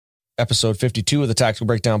episode 52 of the Tactical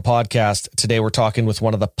Breakdown podcast. Today we're talking with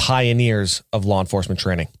one of the pioneers of law enforcement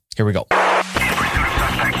training. Here we go.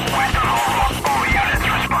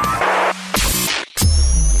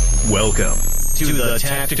 Welcome to the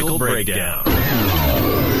Tactical Breakdown,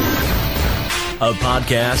 a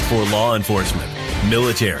podcast for law enforcement,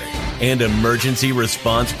 military, and emergency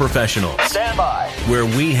response professionals. Stand by. Where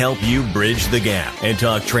we help you bridge the gap and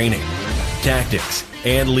talk training, tactics,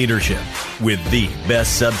 and leadership with the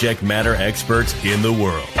best subject matter experts in the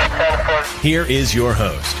world. Here is your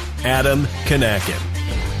host, Adam Kanakin.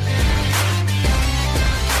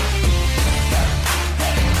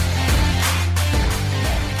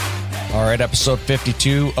 All right, episode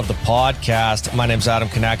 52 of the podcast. My name's Adam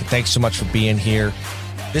Kanakin. Thanks so much for being here.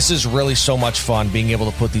 This is really so much fun being able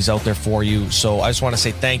to put these out there for you. So I just want to say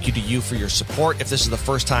thank you to you for your support. If this is the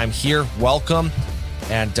first time here, welcome.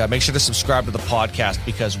 And make sure to subscribe to the podcast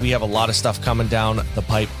because we have a lot of stuff coming down the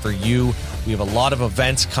pipe for you. We have a lot of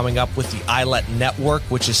events coming up with the ILET Network,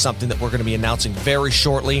 which is something that we're going to be announcing very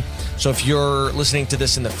shortly. So if you're listening to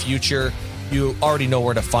this in the future, you already know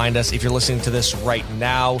where to find us. If you're listening to this right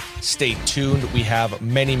now, stay tuned. We have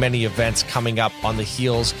many, many events coming up on the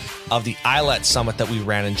heels of the ILET Summit that we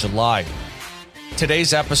ran in July.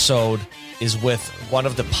 Today's episode is with one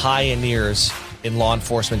of the pioneers in law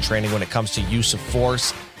enforcement training when it comes to use of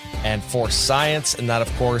force and force science, and that,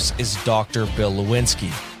 of course, is Dr. Bill Lewinski.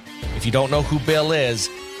 If you don't know who Bill is,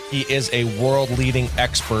 he is a world-leading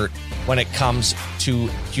expert when it comes to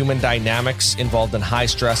human dynamics involved in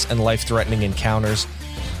high-stress and life-threatening encounters.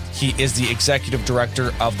 He is the executive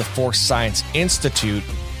director of the Force Science Institute.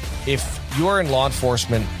 If you're in law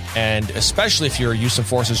enforcement, and especially if you're a use of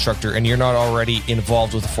force instructor and you're not already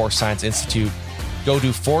involved with the Force Science Institute, go to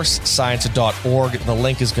forcescience.org. The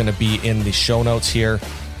link is going to be in the show notes here.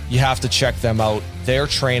 You have to check them out. Their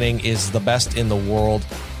training is the best in the world.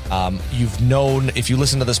 You've known, if you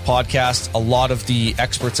listen to this podcast, a lot of the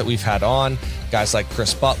experts that we've had on, guys like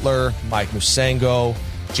Chris Butler, Mike Musango,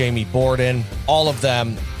 Jamie Borden, all of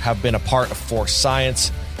them have been a part of Force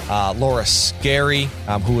Science. Laura Scary,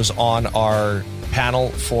 who was on our panel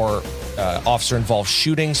for officer-involved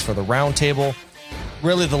shootings for the roundtable.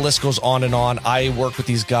 Really, the list goes on and on. I work with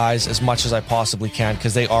these guys as much as I possibly can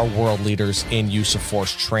because they are world leaders in use of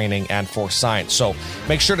force training and force science. So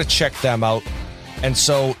make sure to check them out. And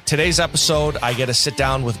so today's episode, I get to sit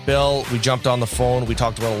down with Bill. We jumped on the phone. We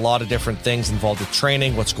talked about a lot of different things involved with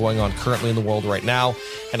training, what's going on currently in the world right now,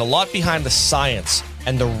 and a lot behind the science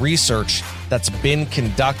and the research that's been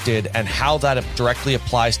conducted and how that directly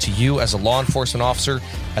applies to you as a law enforcement officer,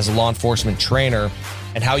 as a law enforcement trainer,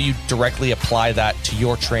 and how you directly apply that to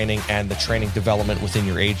your training and the training development within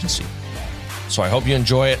your agency. So I hope you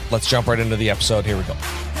enjoy it. Let's jump right into the episode. Here we go.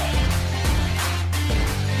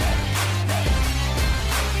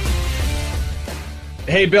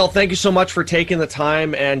 Hey, Bill, thank you so much for taking the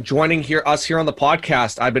time and joining us here on the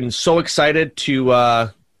podcast. I've been so excited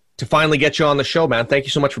to finally get you on the show, man. Thank you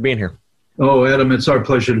so much for being here. Oh, Adam, it's our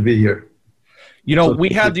pleasure to be here. You know, we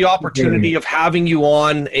had the opportunity of having you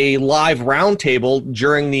on a live roundtable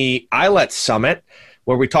during the ILET Summit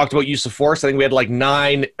where we talked about use of force. I think we had like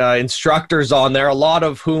 9 instructors on there, a lot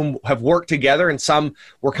of whom have worked together and some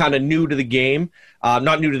were kind of new to the game.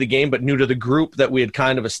 Not new to the game, but new to the group that we had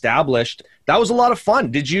kind of established. That was a lot of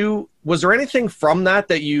fun. Was there anything from that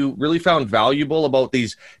you really found valuable about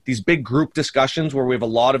these big group discussions where we have a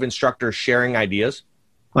lot of instructors sharing ideas?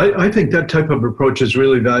 I think that type of approach is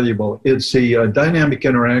really valuable. It's a dynamic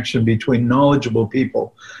interaction between knowledgeable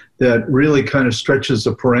people that really kind of stretches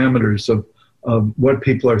the parameters of what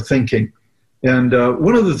people are thinking. And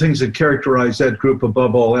one of the things that characterized that group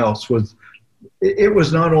above all else was it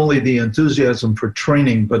was not only the enthusiasm for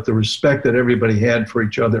training, but the respect that everybody had for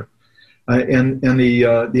each other. And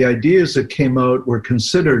the ideas that came out were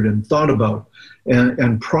considered and thought about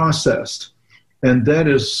and processed. And that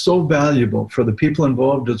is so valuable for the people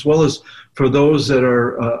involved as well as for those that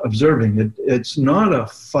are observing. It's not a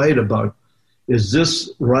fight about, is this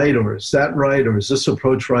right or is that right or is this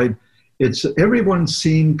approach right? It's everyone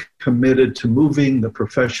seemed committed to moving the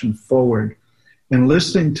profession forward and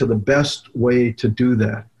listening to the best way to do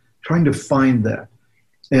that, trying to find that.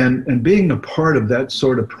 And being a part of that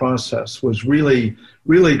sort of process was really,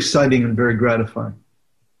 really exciting and very gratifying.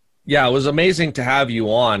 Yeah, it was amazing to have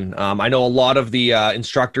you on. I know a lot of the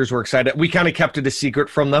instructors were excited. We kind of kept it a secret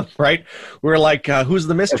from them, right? We were like, who's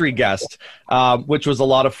the mystery guest? Which was a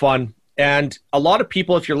lot of fun. And a lot of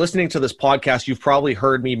people, if you're listening to this podcast, you've probably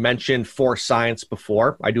heard me mention force science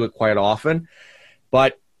before. I do it quite often.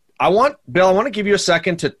 But Bill, I want to give you a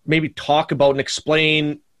second to maybe talk about and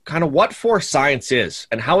explain kind of what force science is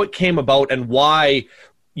and how it came about and why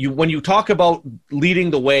when you talk about leading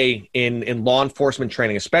the way in law enforcement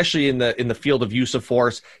training, especially in the field of use of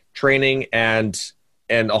force training and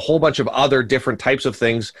a whole bunch of other different types of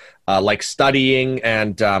things like studying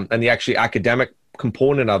and the actually academic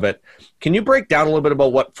component of it, can you break down a little bit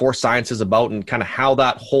about what Force Science is about and kind of how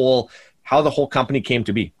the whole company came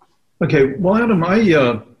to be? Okay, well, Adam,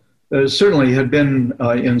 I certainly had been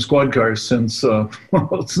in squad cars since a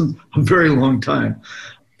very long time.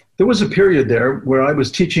 There was a period there where I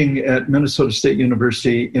was teaching at Minnesota State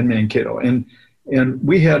University in Mankato, and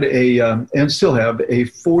we had and still have a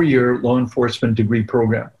 4-year law enforcement degree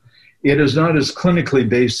program. It is not as clinically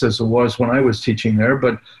based as it was when I was teaching there,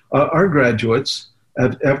 but our graduates,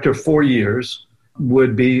 after 4 years,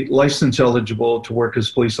 would be license eligible to work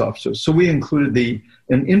as police officers. So we included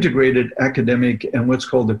an integrated academic and what's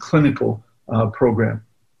called a clinical program.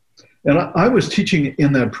 And I was teaching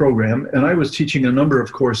in that program, and I was teaching a number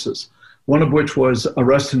of courses, one of which was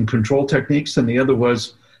arrest and control techniques, and the other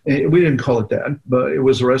was, we didn't call it that, but it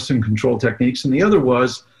was arrest and control techniques, and the other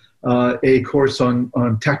was a course on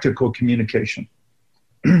tactical communication.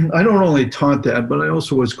 I not only taught that, but I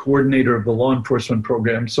also was coordinator of the law enforcement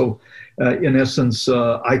program. So in essence,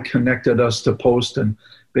 I connected us to Post and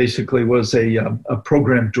basically was a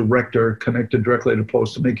program director connected directly to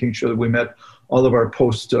Post, making sure that we met all of our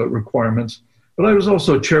Post requirements. But I was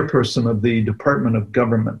also chairperson of the Department of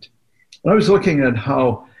Government. And I was looking at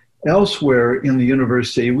how elsewhere in the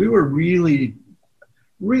university, we were really,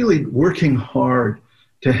 really working hard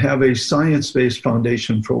to have a science-based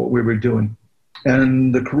foundation for what we were doing.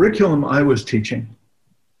 And the curriculum I was teaching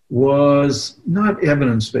was not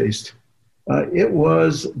evidence-based. It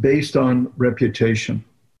was based on reputation.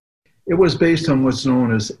 It was based on what's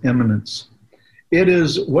known as eminence. It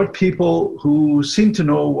is what people who seemed to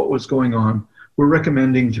know what was going on were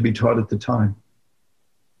recommending to be taught at the time.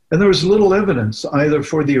 And there was little evidence either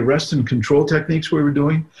for the arrest and control techniques we were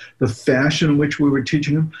doing, the fashion in which we were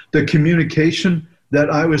teaching them, the communication that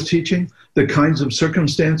I was teaching, the kinds of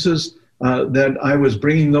circumstances that I was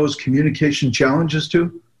bringing those communication challenges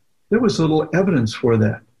to. There was little evidence for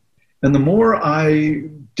that. And the more I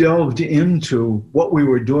delved into what we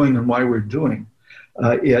were doing and why we're doing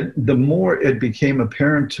it, the more it became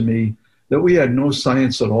apparent to me that we had no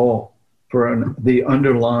science at all for the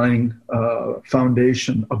underlying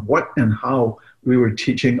foundation of what and how we were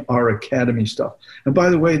teaching our academy stuff. And by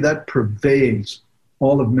the way, that pervades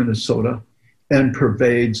all of Minnesota and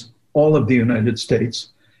pervades all of the United States.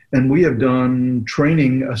 And we have done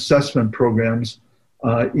training assessment programs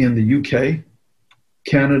in the UK,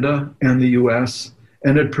 Canada, and the US,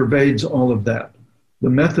 and it pervades all of that. The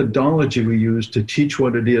methodology we use to teach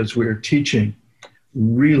what it is we're teaching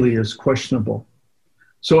really is questionable.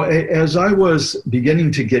 So as I was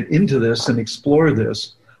beginning to get into this and explore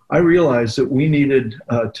this, I realized that we needed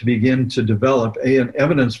to begin to develop an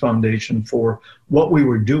evidence foundation for what we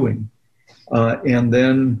were doing. And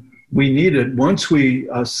then we needed, once we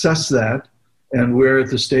assess that, and we're at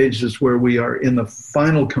the stages where we are in the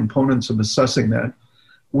final components of assessing that,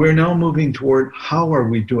 we're now moving toward how are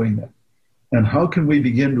we doing that? And how can we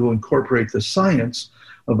begin to incorporate the science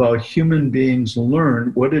of how human beings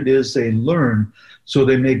learn what it is they learn so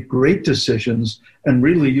they make great decisions and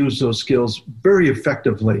really use those skills very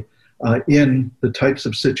effectively in the types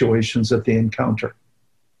of situations that they encounter.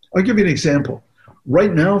 I'll give you an example.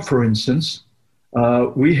 Right now, for instance,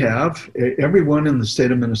 we have everyone in the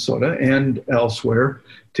state of Minnesota and elsewhere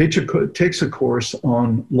takes a course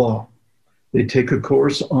on law. They take a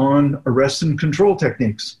course on arrest and control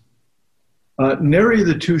techniques. Nary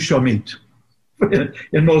the two shall meet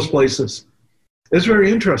in most places. It's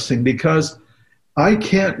very interesting because I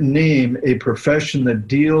can't name a profession that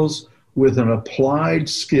deals with an applied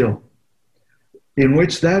skill in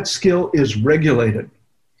which that skill is regulated.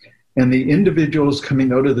 And the individuals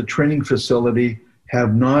coming out of the training facility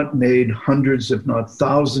have not made hundreds, if not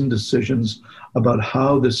thousands, decisions about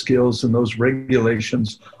how the skills and those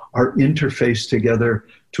regulations are interfaced together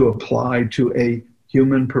to apply to a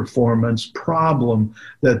human performance problem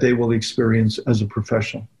that they will experience as a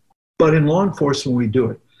professional. But in law enforcement, we do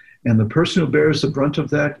it. And the person who bears the brunt of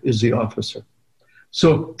that is the officer.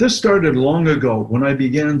 So this started long ago when I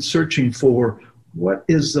began searching for what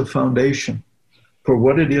is the foundation for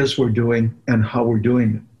what it is we're doing and how we're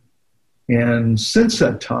doing it. And since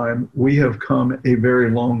that time, we have come a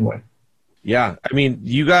very long way. Yeah. I mean,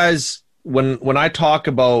 you guys, when I talk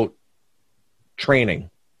about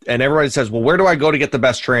training and everybody says, well, where do I go to get the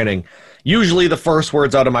best training? Usually the first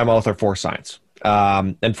words out of my mouth are Force Science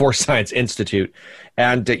and Force Science Institute.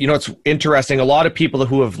 And, it's interesting. A lot of people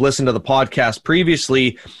who have listened to the podcast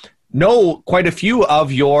previously, know quite a few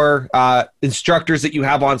of your instructors that you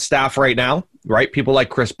have on staff right now, right? People like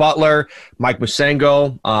Chris Butler, Mike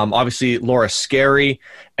Musengo, obviously Laura Scary.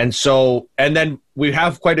 And then we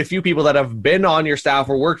have quite a few people that have been on your staff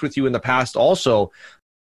or worked with you in the past also.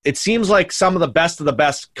 It seems like some of the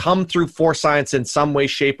best come through Force Science in some way,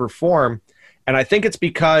 shape, or form. And I think it's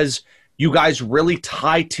because you guys really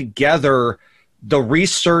tie together the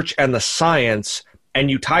research and the science, and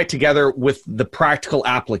you tie it together with the practical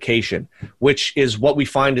application, which is what we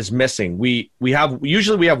find is missing.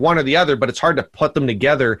 Usually we have one or the other, but it's hard to put them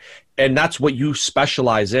together, and that's what you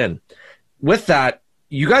specialize in. With that,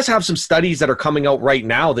 you guys have some studies that are coming out right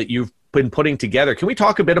now that you've been putting together. Can we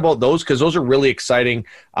talk a bit about those? Because those are really exciting,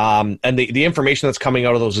 and the information that's coming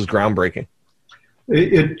out of those is groundbreaking.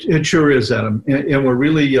 It sure is, Adam, and we're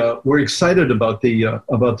really we're excited about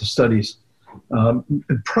the studies,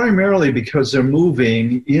 primarily because they're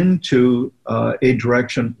moving into a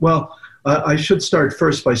direction. Well, I should start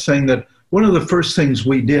first by saying that one of the first things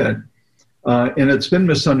we did, and it's been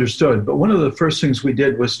misunderstood, but one of the first things we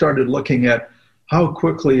did was started looking at how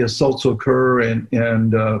quickly assaults occur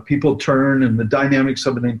and people turn and the dynamics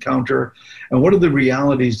of an encounter, and what are the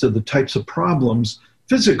realities of the types of problems,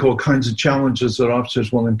 physical kinds of challenges that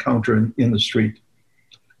officers will encounter in the street.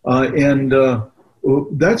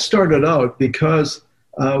 That started out because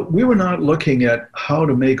we were not looking at how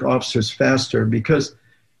to make officers faster, because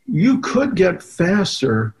you could get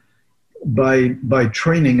faster by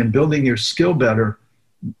training and building your skill better.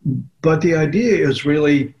 But the idea is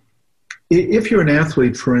really, if you're an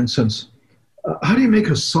athlete, for instance, how do you make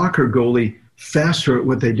a soccer goalie faster at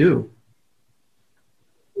what they do?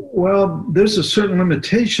 Well, there's a certain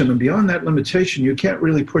limitation, and beyond that limitation, you can't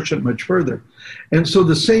really push it much further. And so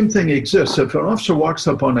the same thing exists. If an officer walks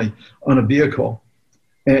up on a vehicle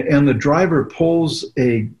and the driver pulls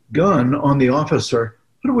a gun on the officer,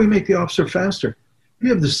 how do we make the officer faster? We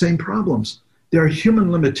have the same problems. There are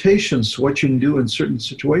human limitations to what you can do in certain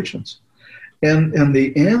situations. And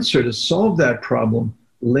the answer to solve that problem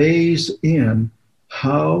lays in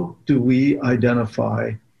how do we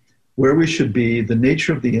identify where we should be, the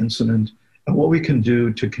nature of the incident, and what we can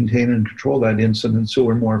do to contain and control that incident so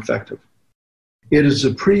we're more effective. It is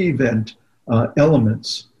the pre-event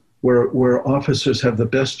elements where officers have the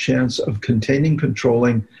best chance of containing,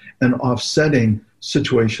 controlling, and offsetting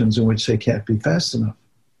situations in which they can't be fast enough.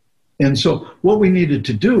 And so what we needed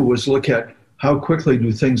to do was look at how quickly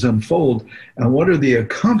do things unfold, and what are the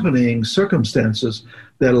accompanying circumstances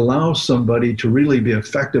that allow somebody to really be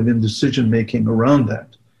effective in decision-making around that.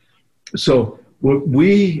 So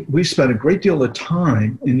we spent a great deal of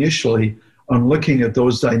time initially on looking at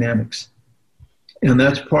those dynamics. And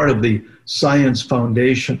that's part of the science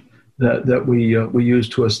foundation that we use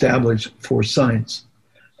to establish Force Science.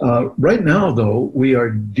 Right now, though, we are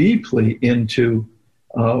deeply into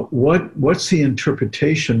what's the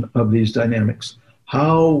interpretation of these dynamics?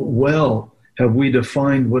 How well have we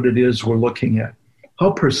defined what it is we're looking at?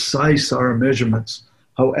 How precise are our measurements?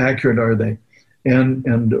 How accurate are they?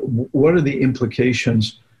 And what are the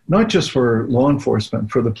implications, not just for law enforcement,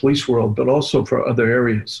 for the police world, but also for other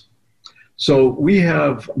areas? So we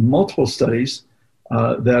have multiple studies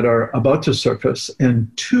that are about to surface,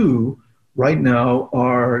 and 2 right now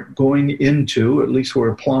are going into, at least we're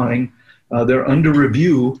applying, they're under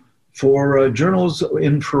review for journals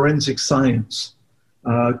in forensic science,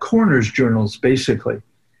 coroner's journals, basically,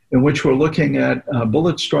 in which we're looking at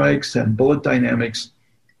bullet strikes and bullet dynamics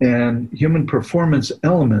and human performance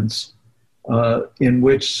elements in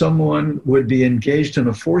which someone would be engaged in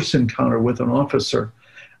a force encounter with an officer,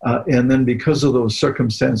 and then because of those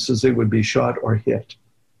circumstances, they would be shot or hit.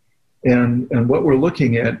 And what we're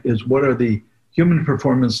looking at is what are the human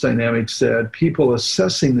performance dynamics that people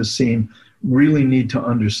assessing the scene really need to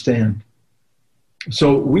understand.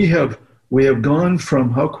 So we have gone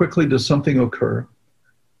from how quickly does something occur,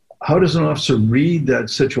 how does an officer read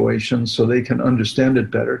that situation so they can understand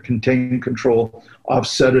it better, contain, control,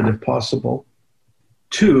 offset it if possible,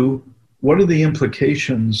 to what are the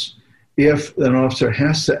implications if an officer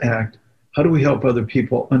has to act, how do we help other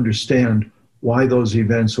people understand why those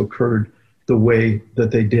events occurred the way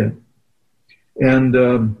that they did.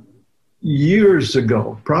 And years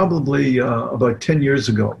ago, probably about 10 years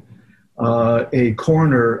ago, a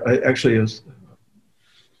coroner,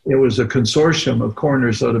 it was a consortium of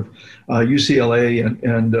coroners out of UCLA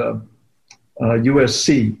and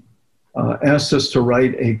USC, asked us to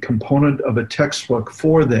write a component of a textbook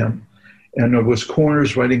for them. And it was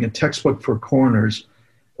coroners writing a textbook for coroners.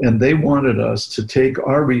 And they wanted us to take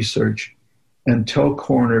our research and tell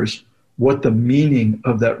coroners what the meaning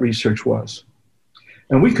of that research was.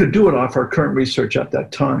 And we could do it off our current research at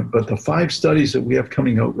that time, but the 5 studies that we have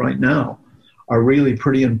coming out right now are really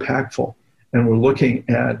pretty impactful. And we're looking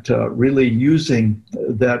at really using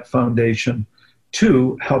that foundation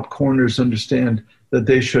to help coroners understand that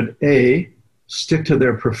they should, A, stick to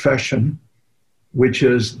their profession, which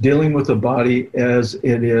is dealing with the body as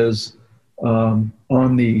it is on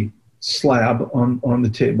the slab, on the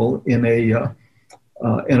table in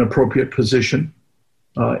an appropriate position.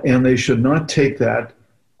 And they should not take that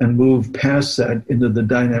and move past that into the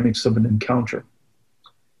dynamics of an encounter.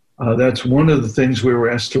 That's one of the things we were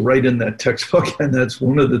asked to write in that textbook, and that's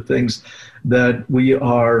one of the things that we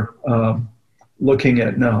are looking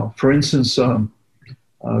at now. For instance,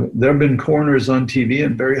 there have been coroners on TV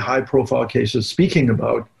in very high-profile cases speaking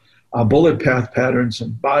about bullet path patterns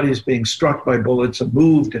and bodies being struck by bullets and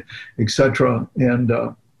moved, etc. And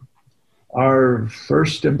our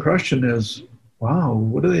first impression is, wow,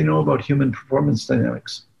 what do they know about human performance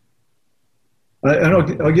dynamics? And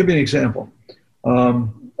I'll give you an example.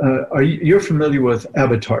 You're familiar with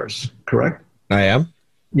avatars, correct? I am.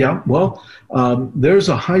 Yeah, well, there's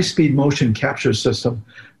a high-speed motion capture system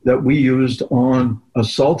that we used on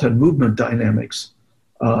assault and movement dynamics,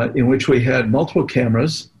 in which we had multiple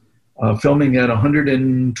cameras filming at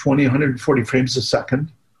 120, 140 frames a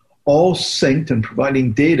second, all synced and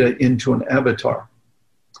providing data into an avatar.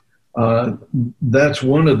 That's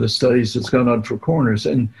one of the studies that's gone on for coroners.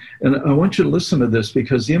 And I want you to listen to this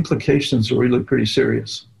because the implications are really pretty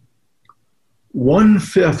serious.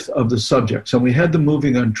 1/5 of the subjects, and we had them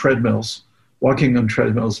moving on treadmills, walking on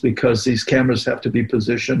treadmills, because these cameras have to be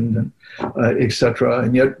positioned and et cetera,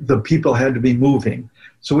 and yet the people had to be moving.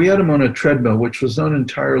 So we had them on a treadmill, which was not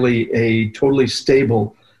entirely a totally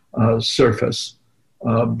stable surface,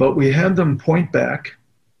 but we had them point back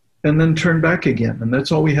and then turn back again, and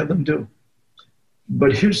that's all we had them do.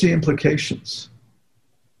 But here's the implications.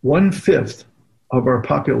 1/5 of our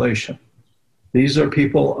population, these are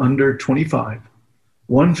people under 25,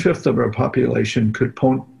 1/5 of our population could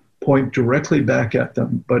point directly back at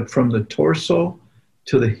them, but from the torso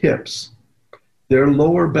to the hips, their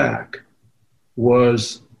lower back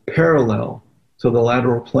was parallel to the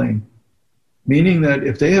lateral plane, meaning that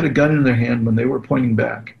if they had a gun in their hand when they were pointing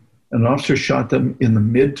back, an officer shot them in the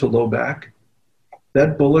mid to low back,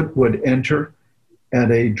 that bullet would enter at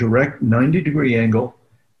a direct 90-degree angle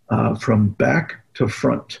from back to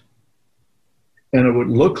front. And it would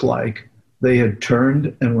look like they had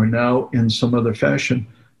turned and were now in some other fashion.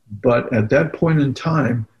 But at that point in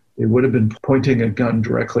time, they would have been pointing a gun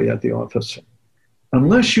directly at the officer.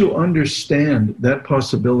 Unless you understand that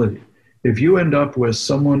possibility, if you end up with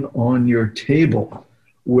someone on your table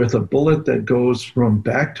with a bullet that goes from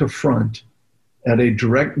back to front at a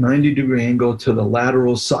direct 90-degree angle to the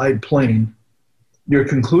lateral side plane, your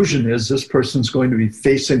conclusion is this person's going to be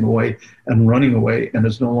facing away and running away and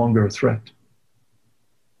is no longer a threat.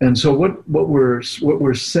 And so what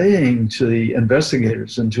we're saying to the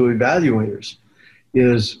investigators and to evaluators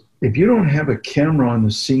is, if you don't have a camera on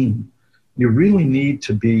the scene, you really need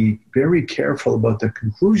to be very careful about the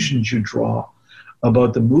conclusions you draw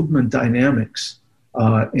about the movement dynamics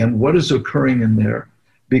and what is occurring in there,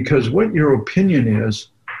 because what your opinion is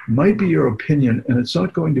might be your opinion, and it's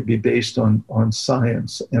not going to be based on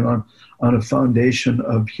science and on a foundation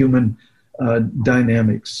of human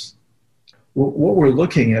dynamics. What we're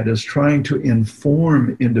looking at is trying to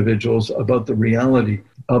inform individuals about the reality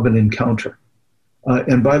of an encounter.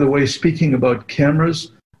 And by the way, speaking about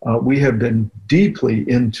cameras, we have been deeply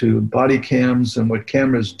into body cams and what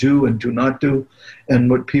cameras do and do not do, and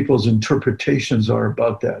what people's interpretations are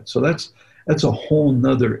about that. So that's a whole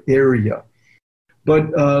nother area.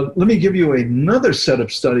 But let me give you another set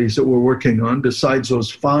of studies that we're working on besides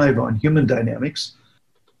those 5 on human dynamics.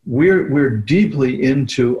 We're deeply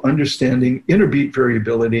into understanding interbeat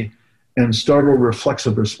variability and startle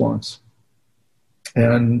reflexive response.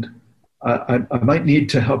 And I might need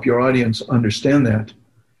to help your audience understand that.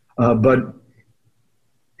 But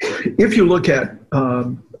if you look at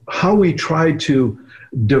how we try to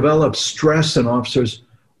develop stress in officers,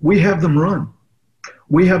 we have them run.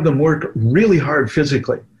 We have them work really hard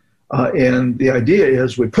physically. And the idea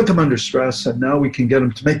is we put them under stress, and now we can get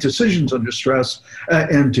them to make decisions under stress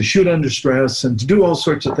and to shoot under stress and to do all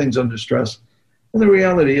sorts of things under stress. And the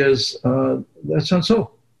reality is that's not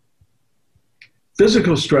so.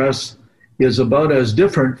 Physical stress is about as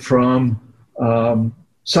different from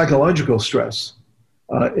psychological stress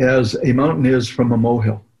as a mountain is from a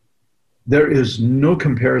molehill. There is no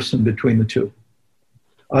comparison between the two.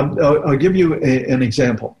 I'll give you an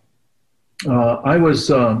example. I was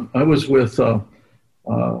with a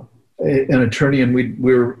an attorney, and we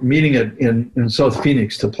were meeting in South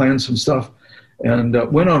Phoenix to plan some stuff, and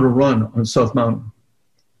went on a run on South Mountain.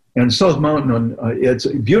 And South Mountain, it's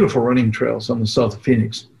beautiful running trails on the south of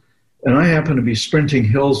Phoenix. And I happened to be sprinting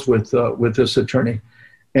hills with this attorney.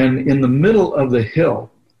 And in the middle of the hill,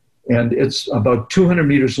 and it's about 200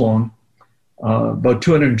 meters long, about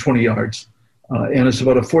 220 yards, and it's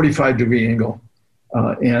about a 45-degree angle.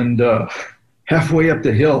 And halfway up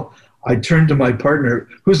the hill, I turned to my partner,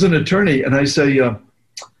 who's an attorney, and I say,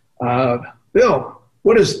 Bill,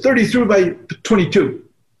 what is 33 by 22?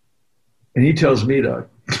 And he tells me to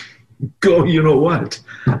go, you know what?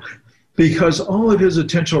 Because all of his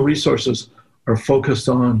attentional resources are focused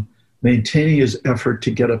on maintaining his effort to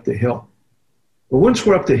get up the hill. But once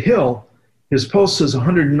we're up the hill, his pulse is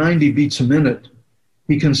 190 beats a minute.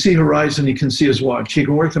 He can see horizon, he can see his watch. He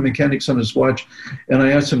can work the mechanics on his watch. And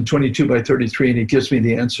I asked him 22 by 33, and he gives me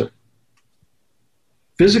the answer.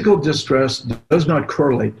 Physical distress does not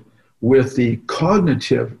correlate with the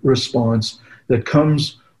cognitive response that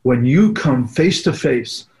comes when you come face to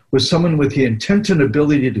face with someone with the intent and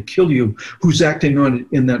ability to kill you who's acting on it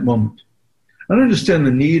in that moment. I understand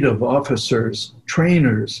the need of officers,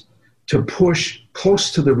 trainers, to push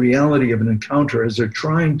close to the reality of an encounter as they're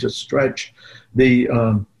trying to stretch the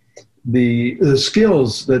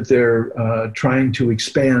skills that they're trying to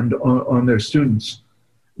expand on their students.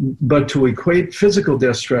 But to equate physical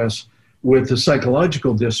distress with the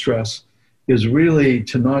psychological distress is really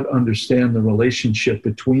to not understand the relationship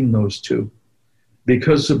between those two.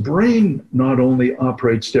 Because the brain not only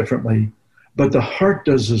operates differently, but the heart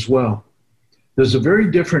does as well. There's a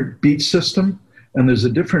very different beat system, and there's a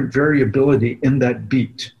different variability in that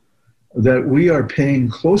beat that we are paying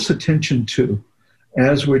close attention to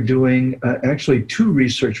as we're doing actually 2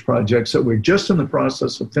 research projects that we're just in the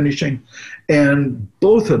process of finishing, and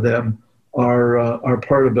both of them are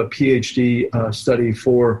part of a PhD study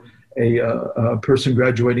for a person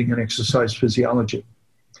graduating in exercise physiology.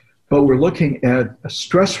 But we're looking at a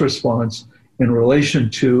stress response in relation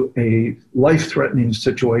to a life-threatening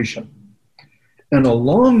situation. And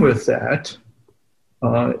along with that,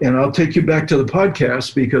 and I'll take you back to the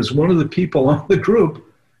podcast, because one of the people on the group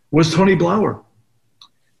was Tony Blauer.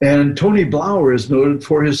 And Tony Blauer is noted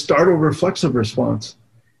for his startle reflexive response.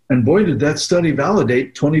 And boy, did that study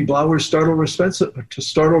validate Tony Blauer's startle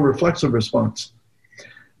reflexive response.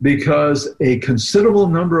 Because a considerable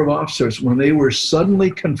number of officers, when they were suddenly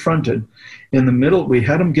confronted in the middle, we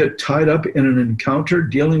had them get tied up in an encounter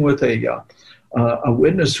dealing with a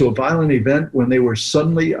witness to a violent event, when they were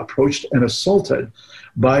suddenly approached and assaulted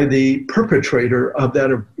by the perpetrator of that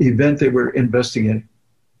event they were investigating.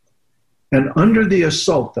 And under the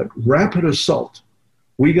assault, that rapid assault,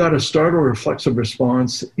 we got a startle reflexive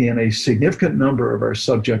response in a significant number of our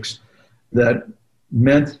subjects that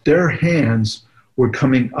meant their hands were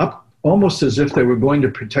coming up almost as if they were going to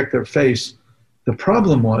protect their face. The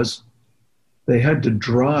problem was they had to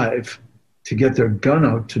drive to get their gun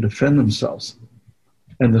out to defend themselves.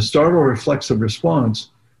 And the startle reflexive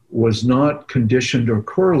response was not conditioned or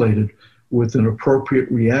correlated with an appropriate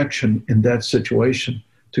reaction in that situation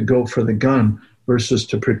to go for the gun versus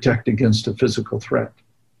to protect against a physical threat.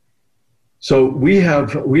 So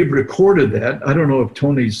we've recorded that. I don't know if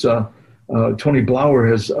Tony Blauer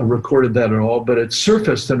has recorded that at all, but it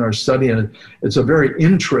surfaced in our study, and it's a very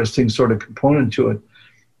interesting sort of component to it.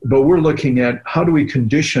 But we're looking at how do we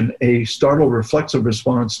condition a startle reflexive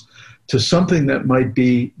response to something that might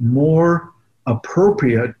be more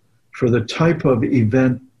appropriate for the type of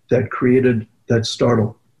event that created that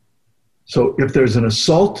startle. So if there's an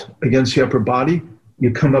assault against the upper body,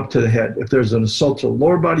 you come up to the head. If there's an assault to the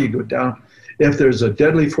lower body, you go down. If there's a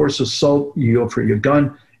deadly force assault, you go for your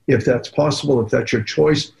gun. If that's possible, if that's your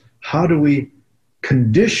choice, how do we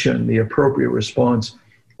condition the appropriate response?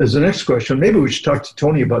 As the next question, maybe we should talk to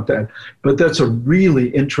Tony about that, but that's a really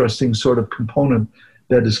interesting sort of component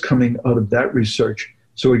that is coming out of that research.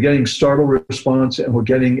 So we're getting startle response, and we're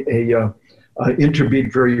getting a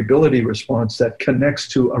interbeat variability response that connects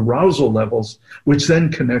to arousal levels, which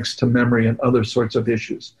then connects to memory and other sorts of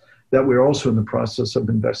issues that we're also in the process of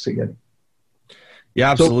investigating.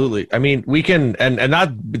 Yeah, absolutely. So, I mean, we can, and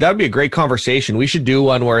that'd be a great conversation. We should do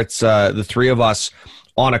one where it's the 3 of us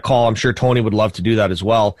on a call. I'm sure Tony would love to do that as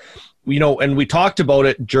well. You know, and we talked about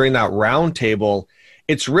it during that round table.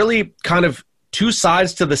 It's really kind of 2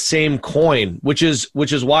 sides to the same coin, which is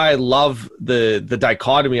why I love the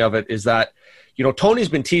dichotomy of it, is that, you know, Tony's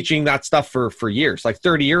been teaching that stuff for years, like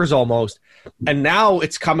 30 years almost. And now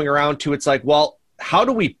it's coming around to, it's like, well, how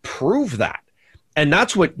do we prove that? And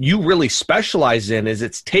that's what you really specialize in, is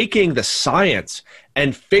it's taking the science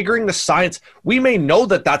and figuring the science. We may know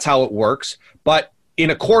that that's how it works, but in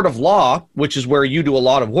a court of law, which is where you do a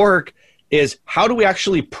lot of work, is how do we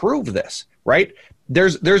actually prove this, right?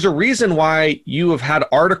 There's a reason why you have had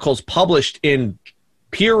articles published in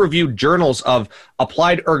peer-reviewed journals of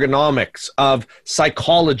applied ergonomics, of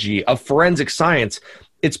psychology, of forensic science.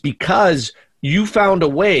 It's because you found a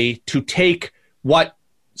way to take what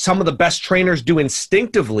some of the best trainers do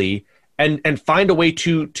instinctively and find a way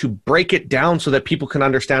to break it down so that people can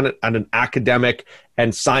understand it at an academic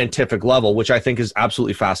and scientific level, which I think is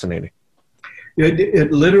absolutely fascinating.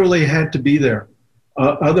 It literally had to be there.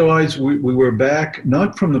 Otherwise, we were back,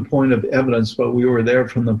 not from the point of evidence, but we were there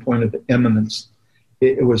from the point of eminence.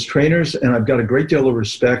 It was trainers, and I've got a great deal of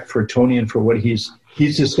respect for Tony and for what he's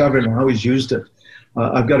discovered and how he's used it.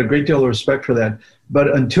 I've got a great deal of respect for that.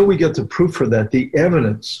 But until we get the proof for that, the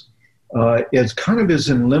evidence is kind of is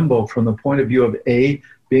in limbo from the point of view of A,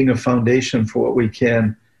 being a foundation for what we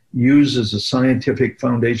can use as a scientific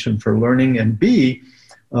foundation for learning, and B,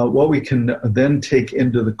 what we can then take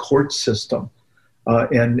into the court system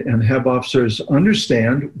and have officers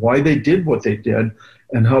understand why they did what they did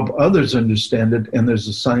and help others understand it, and there's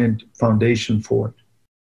a science foundation for it.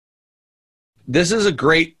 This is a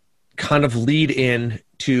great kind of lead in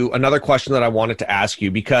to another question that I wanted to ask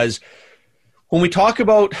you, because when we talk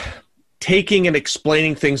about taking and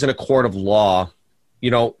explaining things in a court of law,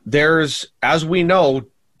 there's, as we know,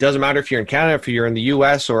 doesn't matter if you're in Canada, if you're in the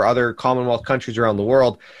US or other Commonwealth countries around the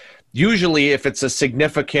world, usually if it's a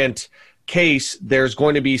significant case, there's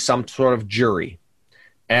going to be some sort of jury.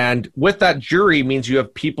 And with that jury means you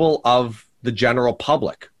have people of the general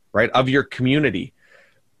public, right, of your community.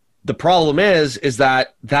 The problem is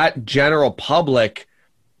that general public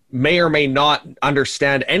may or may not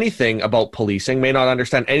understand anything about policing, may not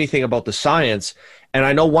understand anything about the science. And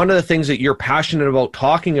I know one of the things that you're passionate about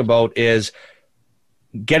talking about is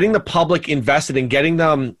getting the public invested and getting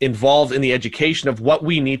them involved in the education of what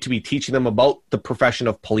we need to be teaching them about the profession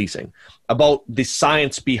of policing, about the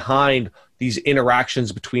science behind these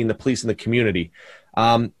interactions between the police and the community.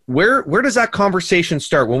 Where does that conversation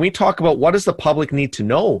start? When we talk about what does the public need to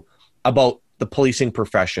know about the policing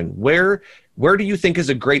profession, where do you think is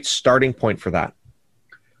a great starting point for that?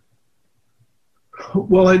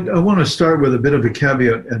 Well, I want to start with a bit of a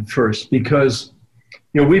caveat at first, because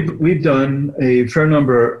we've done a fair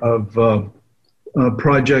number of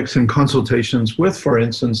projects and consultations with, for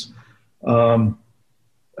instance,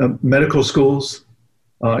 medical schools.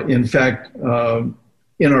 In fact, in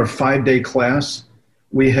our 5-day class,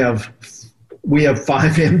 we have 5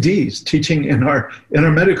 MDs teaching in our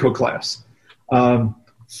medical class,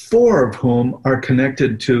 4 of whom are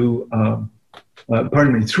connected to,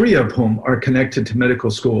 3 of whom are connected to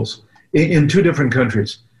medical schools in 2 different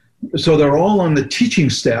countries. So they're all on the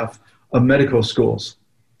teaching staff of medical schools.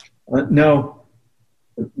 Now,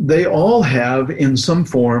 they all have in some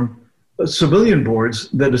form civilian boards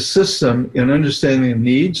that assist them in understanding the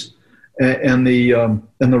needs and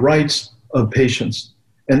the rights of patients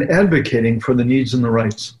and advocating for the needs and the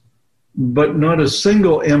rights. But not a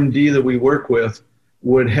single MD that we work with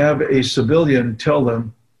would have a civilian tell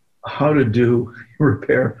them how to do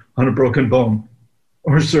repair on a broken bone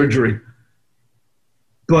or surgery.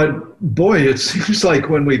 But boy, it seems like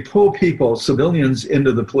when we pull people, civilians,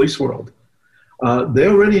 into the police world, they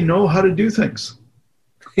already know how to do things.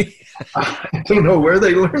 I don't know where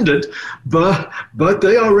they learned it, but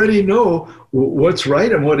they already know what's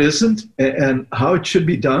right and what isn't, and how it should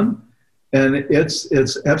be done. And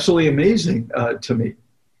it's absolutely amazing to me.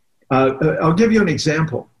 I'll give you an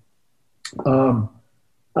example.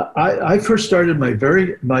 I first started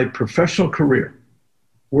my professional career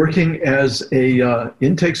working as a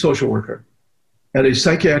intake social worker at a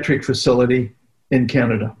psychiatric facility in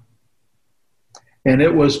Canada. And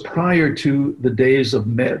it was prior to the days of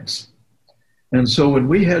meds. And so when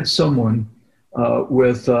we had someone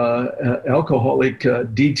with alcoholic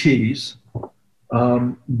DTs,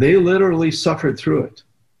 they literally suffered through it.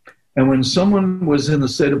 And when someone was in the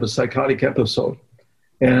state of a psychotic episode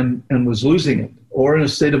and was losing it, or in a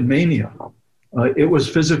state of mania, it was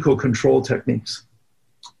physical control techniques.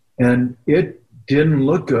 And it didn't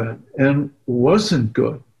look good and wasn't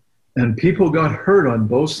good. And people got hurt on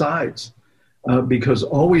both sides because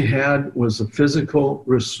all we had was the physical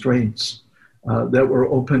restraints that were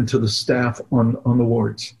open to the staff on the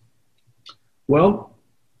wards. Well,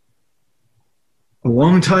 a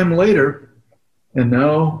long time later, and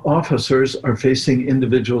now officers are facing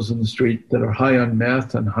individuals in the street that are high on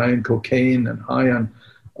meth and high on cocaine and high on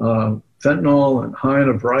fentanyl and high on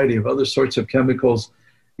a variety of other sorts of chemicals.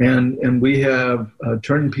 And we have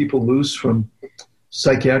turned people loose from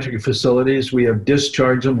psychiatric facilities. We have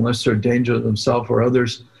discharged them unless they're a danger to themselves or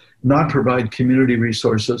others, not provide community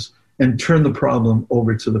resources, and turn the problem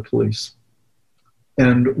over to the police.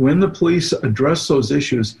 And when the police address those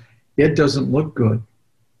issues, it doesn't look good.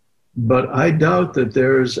 But I doubt that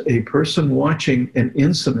there's a person watching an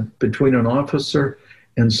incident between an officer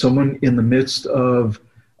and someone in the midst of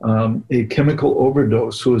a chemical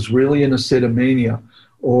overdose who is really in a state of mania,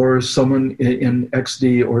 or someone in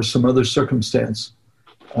XD or some other circumstance,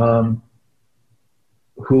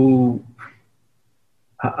 who,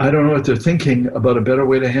 I don't know what they're thinking about a better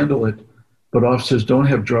way to handle it, but officers don't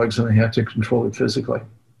have drugs and they have to control it physically.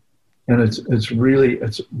 And it's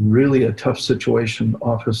really a tough situation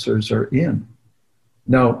officers are in.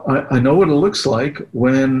 Now, I know what it looks like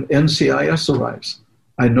when NCIS arrives.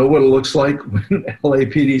 I know what it looks like when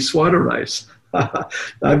LAPD SWAT arrives.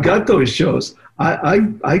 I've got those shows.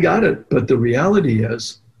 I got it. But the reality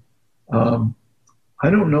is, I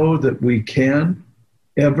don't know that we can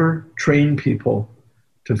ever train people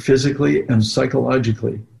to physically and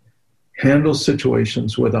psychologically handle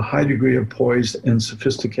situations with a high degree of poise and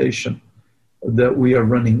sophistication that we are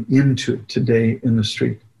running into today in the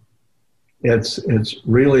street. It's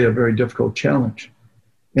really a very difficult challenge.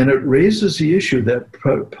 And it raises the issue that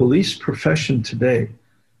police profession today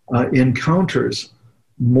encounters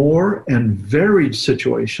more and varied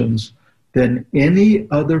situations than any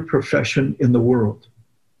other profession in the world.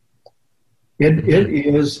 It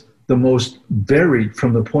is the most varied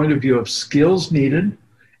from the point of view of skills needed,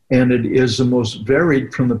 and it is the most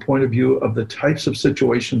varied from the point of view of the types of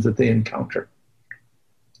situations that they encounter.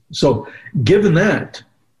 So given that,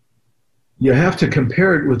 you have to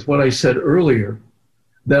compare it with what I said earlier,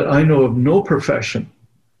 that I know of no profession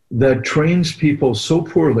that trains people so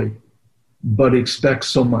poorly but expects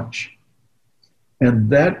so much. And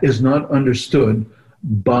that is not understood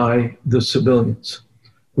by the civilians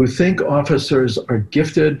who think officers are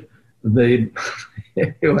gifted.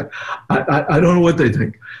 Anyway, I don't know what they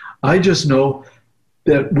think. I just know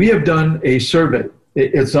that we have done a survey.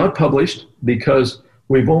 It's not published because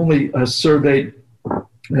we've only surveyed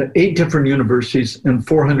 8 different universities and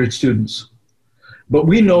 400 students. But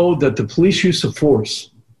we know that the police use of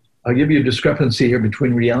force, I'll give you a discrepancy here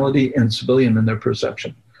between reality and civilian in their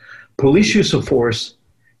perception. Police use of force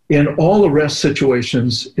in all arrest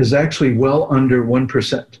situations is actually well under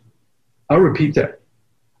 1%. I'll repeat that.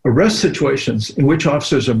 Arrest situations in which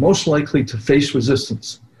officers are most likely to face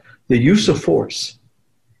resistance, the use of force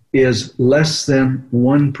is less than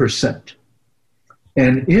 1%.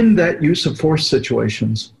 And in that use of force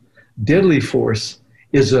situations, deadly force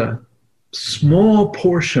is a small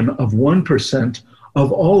portion of 1%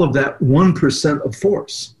 of all of that 1% of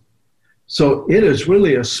force. So it is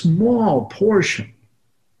really a small portion.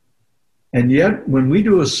 And yet, when we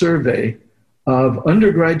do a survey of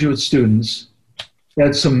undergraduate students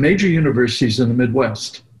at some major universities in the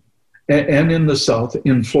Midwest and in the South,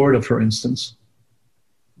 in Florida, for instance,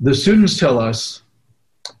 the students tell us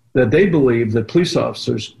that they believe that police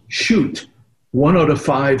officers shoot 1 out of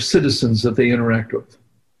 5 citizens that they interact with.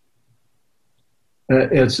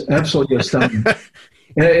 It's absolutely astounding.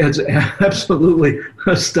 It's absolutely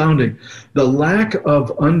astounding. The lack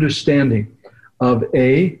of understanding of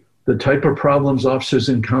the type of problems officers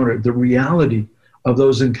encounter, the reality of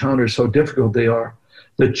those encounters, how difficult they are,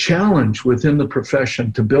 the challenge within the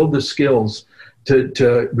profession to build the skills,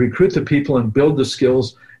 to recruit the people and build the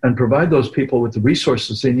skills and provide those people with the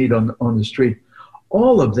resources they need on the street.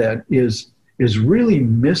 All of that is really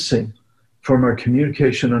missing from our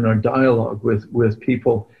communication and our dialogue with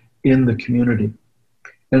people in the community.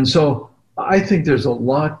 And so I think there's a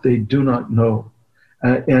lot they do not know.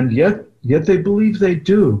 And yet they believe they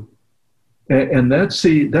do. And that's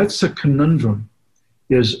the conundrum,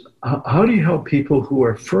 is how do you help people who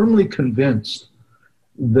are firmly convinced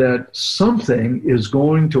that something is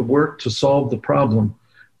going to work to solve the problem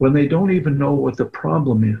when they don't even know what the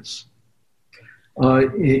problem is?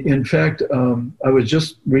 In fact, I was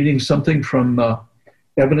just reading something from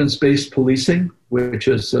Evidence-Based Policing, which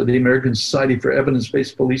is the American Society for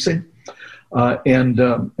Evidence-Based Policing. And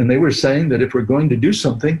they were saying that if we're going to do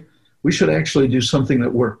something, we should actually do something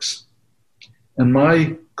that works. And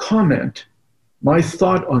my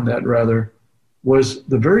thought on that rather, was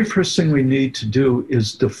the very first thing we need to do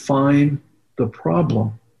is define the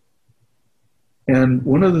problem. And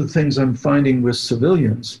one of the things I'm finding with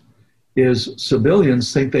civilians is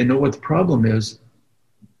civilians think they know what the problem is,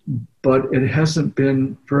 but it hasn't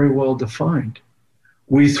been very well defined.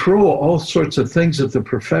 We throw all sorts of things at the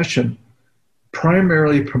profession,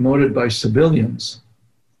 primarily promoted by civilians,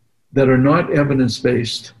 that are not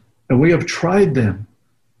evidence-based, and we have tried them.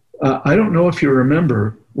 I don't know if you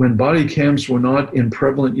remember when body cams were not in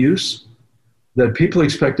prevalent use, that people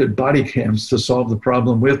expected body cams to solve the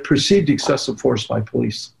problem with perceived excessive force by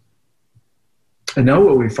police. And now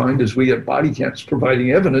what we find is we get body cams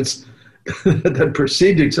providing evidence that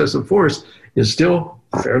perceived excessive force is still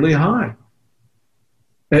fairly high.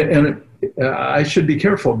 And I should be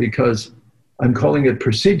careful because I'm calling it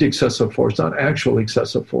perceived excessive force, not actual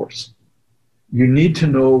excessive force. You need to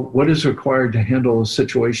know what is required to handle a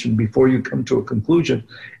situation before you come to a conclusion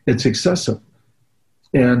it's excessive.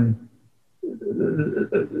 And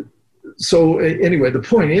so anyway, the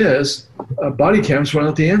point is, body cams were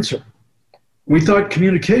not the answer. We thought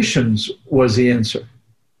communications was the answer.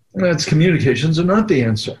 That's communications are not the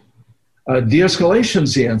answer. De-escalation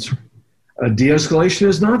is the answer. De-escalation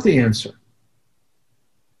is not the answer.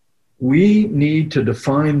 We need to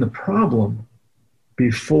define the problem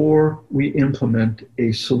before we implement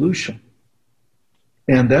a solution.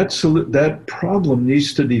 And that problem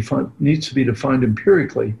needs to be defined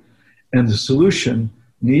empirically, and the solution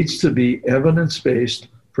needs to be evidence-based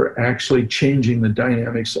for actually changing the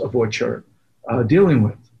dynamics of what you're dealing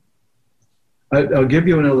with. I'll give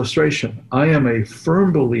you an illustration. I am a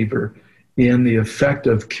firm believer in the effect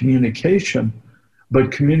of communication,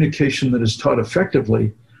 but communication that is taught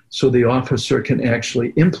effectively so the officer can actually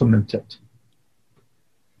implement it.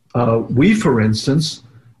 We, for instance,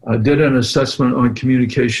 did an assessment on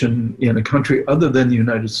communication in a country other than the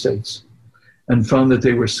United States and found that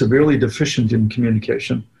they were severely deficient in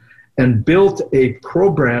communication and built a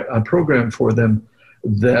program for them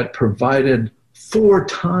that provided 4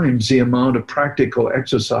 times the amount of practical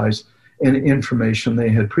exercise and information they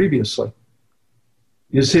had previously.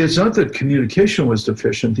 You see, it's not that communication was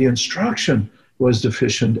deficient, the instruction was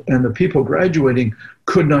deficient, and the people graduating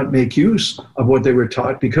could not make use of what they were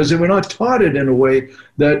taught because they were not taught it in a way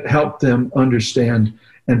that helped them understand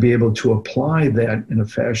and be able to apply that in a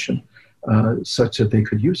fashion such that they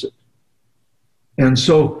could use it. And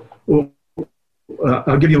so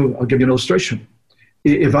I'll give you an illustration.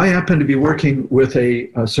 If I happen to be working with a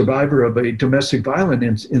survivor of a domestic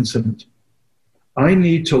violence incident, I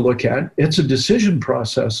need to look at, it's a decision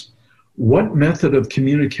process, what method of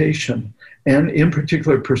communication and in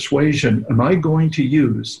particular persuasion am I going to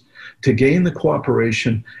use to gain the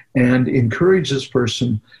cooperation and encourage this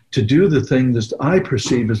person to do the thing that I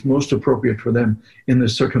perceive as most appropriate for them in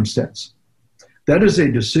this circumstance. That is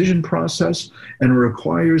a decision process and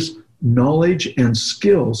requires knowledge and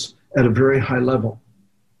skills at a very high level.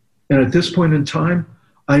 And at this point in time,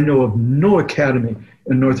 I know of no academy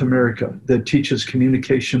in North America that teaches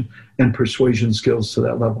communication and persuasion skills to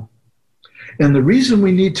that level. And the reason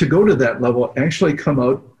we need to go to that level actually come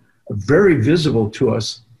out very visible to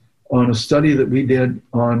us on a study that we did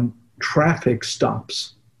on traffic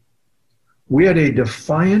stops. We had a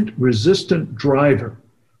defiant, resistant driver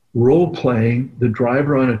role-playing the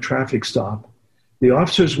driver on a traffic stop. The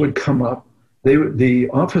officers would come up. The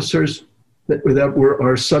officers that were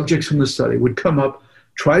our subjects from the study would come up,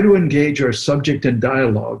 try to engage our subject in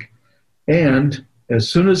dialogue, and as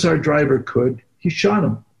soon as our driver could, he shot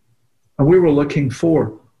him. And we were looking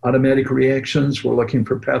for automatic reactions, we're looking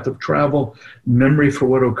for path of travel, memory for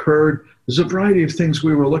what occurred. There's a variety of things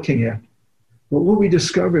we were looking at. But what we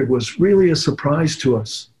discovered was really a surprise to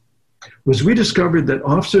us, was we discovered that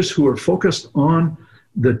officers who are focused on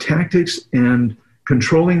the tactics and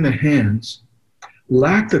controlling the hands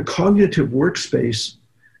lack the cognitive workspace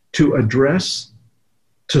to address,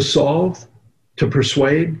 to solve, to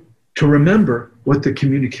persuade, to remember what the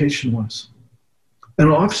communication was. And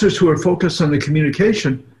officers who are focused on the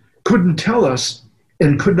communication couldn't tell us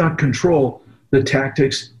and could not control the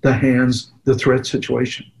tactics, the hands, the threat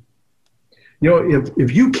situation. You know,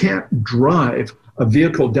 if you can't drive a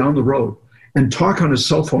vehicle down the road and talk on a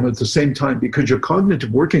cell phone at the same time because your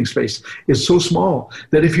cognitive working space is so small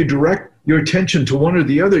that if you direct your attention to one or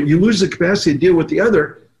the other, you lose the capacity to deal with the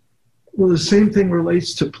other. Well, the same thing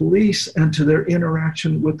relates to police and to their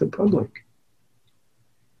interaction with the public.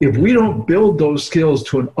 If we don't build those skills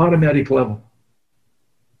to an automatic level,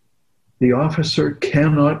 the officer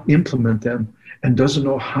cannot implement them and doesn't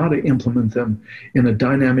know how to implement them in a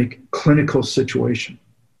dynamic clinical situation,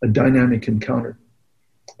 a dynamic encounter.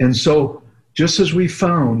 And so, just as we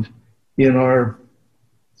found in our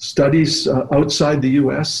studies outside the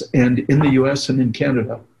US and in the US and in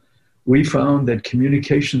Canada, we found that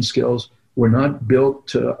communication skills were not built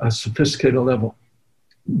to a sophisticated level.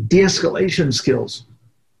 De-escalation skills,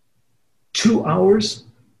 2 hours.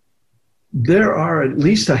 There are at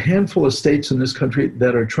least a handful of states in this country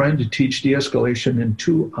that are trying to teach de-escalation in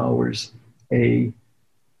 2 hours a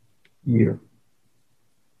year.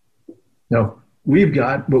 Now, we've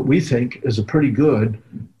got what we think is a pretty good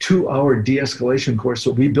 2-hour de-escalation course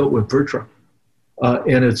that we built with Vertra.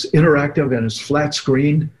 And it's interactive and it's flat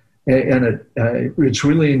screen and it's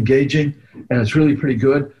really engaging and it's really pretty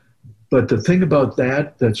good. But the thing about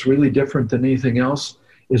that's really different than anything else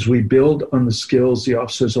is we build on the skills the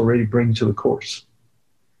officers already bring to the course.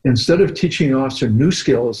 Instead of teaching the officer new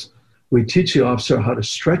skills, we teach the officer how to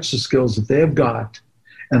stretch the skills that they have got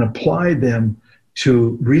and apply them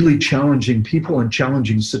to really challenging people and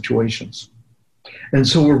challenging situations. And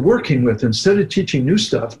so we're working with, instead of teaching new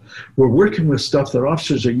stuff, we're working with stuff that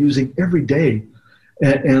officers are using every day.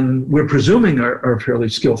 And we're presuming are fairly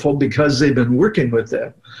skillful because they've been working with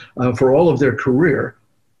that for all of their career.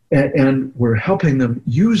 And we're helping them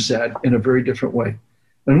use that in a very different way.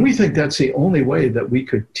 And we think that's the only way that we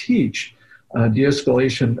could teach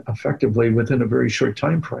de-escalation effectively within a very short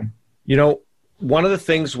time frame. You know, one of the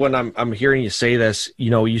things when I'm hearing you say this, you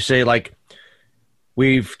know, you say like,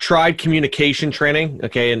 we've tried communication training,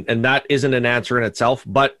 okay, and that isn't an answer in itself,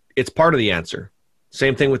 but it's part of the answer.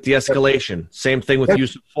 Same thing with de-escalation, same thing with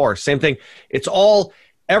use of force, same thing. It's all,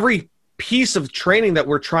 every piece of training that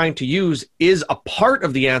we're trying to use is a part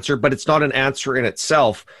of the answer, but it's not an answer in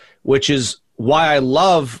itself, which is why I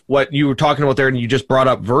love what you were talking about there, and you just brought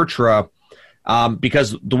up Vertra.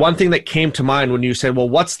 Because the one thing that came to mind when you said, well,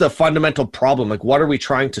 what's the fundamental problem? Like, what are we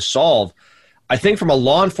trying to solve? I think from a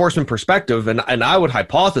law enforcement perspective, and I would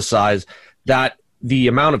hypothesize that the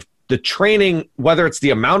amount of the training, whether it's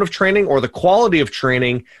the amount of training or the quality of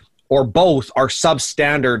training or both, are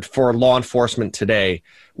substandard for law enforcement today,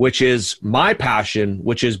 which is my passion,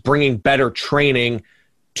 which is bringing better training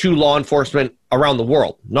to law enforcement around the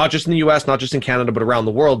world, not just in the US, not just in Canada, but around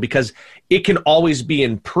the world, because it can always be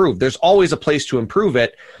improved. There's always a place to improve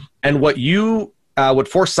it. And what you, what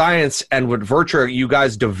Force Science and what Vertra you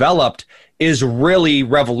guys developed is really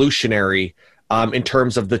revolutionary in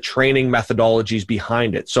terms of the training methodologies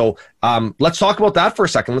behind it. So let's talk about that for a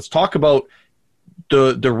second. Let's talk about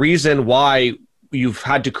the reason why you've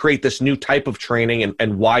had to create this new type of training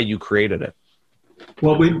and why you created it.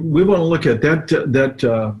 Well, we want to look at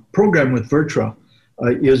that program with Vertra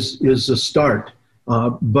is a start,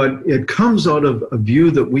 but it comes out of a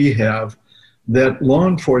view that we have that law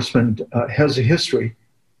enforcement has a history,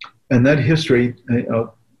 and that history,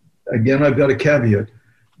 again, I've got a caveat,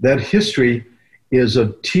 that history is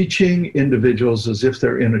of teaching individuals as if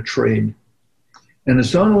they're in a trade. And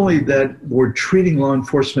it's not only that we're treating law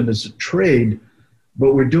enforcement as a trade,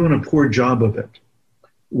 but we're doing a poor job of it.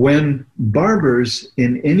 When barbers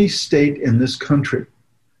in any state in this country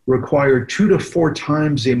require 2 to 4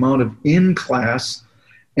 times the amount of in-class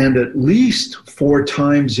and at least 4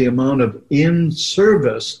 times the amount of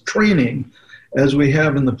in-service training as we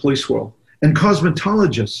have in the police world. And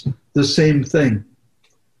cosmetologists, the same thing.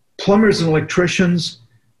 Plumbers and electricians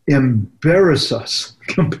embarrass us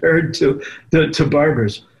compared to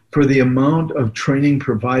barbers for the amount of training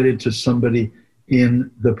provided to somebody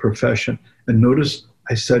in the profession. And notice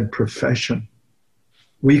I said profession.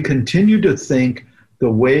 We continue to think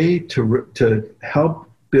the way to help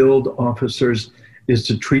build officers is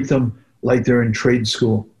to treat them like they're in trade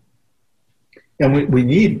school. And we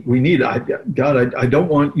need, I don't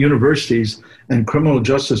want universities and criminal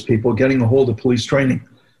justice people getting a hold of police training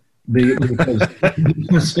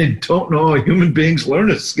because they don't know how human beings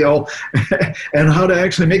learn a skill and how to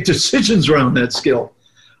actually make decisions around that skill,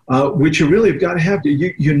 which you really have got to have.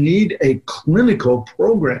 You need a clinical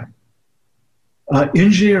program,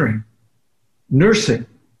 engineering, nursing,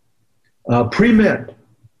 pre-med,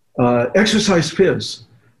 exercise phys.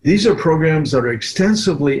 These are programs that are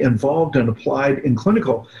extensively involved and applied in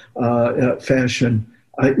clinical fashion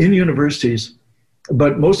in universities.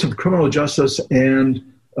 But most of criminal justice and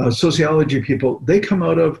sociology people, they come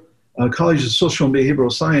out of colleges of social and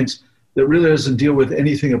behavioral science that really doesn't deal with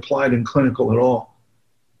anything applied in clinical at all.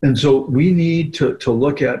 And so we need to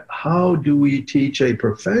look at how do we teach a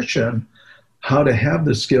profession how to have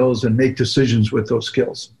the skills and make decisions with those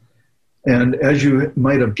skills. And as you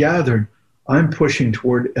might have gathered, I'm pushing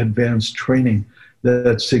toward advanced training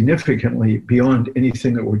that's significantly beyond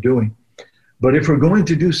anything that we're doing. But if we're going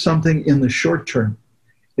to do something in the short term,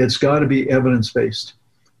 it's got to be evidence-based.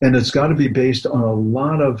 And it's got to be based on a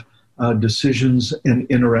lot of decisions and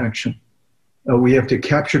interaction. We have to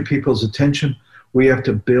capture people's attention. We have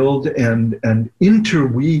to build and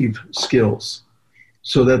interweave skills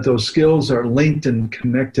so that those skills are linked and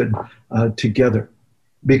connected together,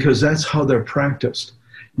 because that's how they're practiced.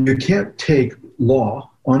 You can't take law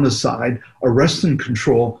on the side, arrest and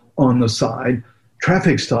control on the side,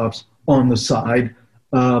 traffic stops on the side,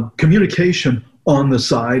 communication on the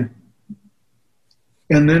side,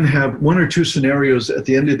 and then have one or two scenarios at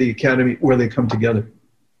the end of the academy where they come together.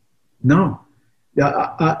 No.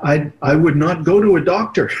 I would not go to a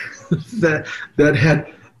doctor that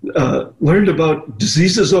had learned about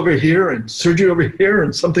diseases over here and surgery over here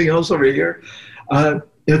and something else over here.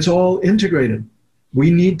 It's all integrated.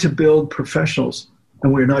 We need to build professionals,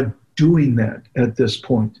 and we're not doing that at this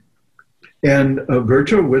point. And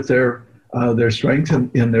Virtua, with their strength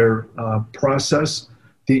in their process,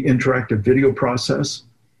 the interactive video process,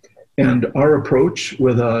 and our approach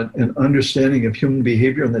with an understanding of human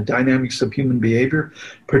behavior and the dynamics of human behavior,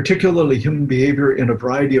 particularly human behavior in a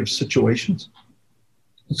variety of situations.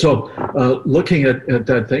 So looking at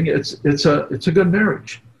that thing, it's a good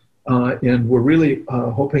marriage. And we're really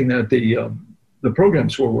hoping that the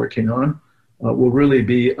programs we're working on will really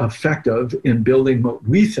be effective in building what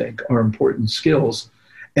we think are important skills,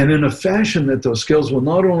 and in a fashion that those skills will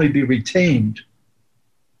not only be retained,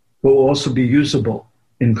 but will also be usable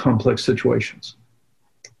in complex situations.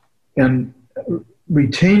 And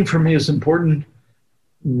retain for me is important.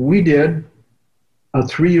 We did a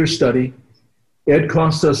 3-year study. It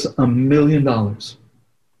cost us $1 million, $1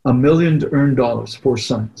 million to earn dollars for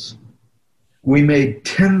science. We made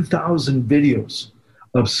 10,000 videos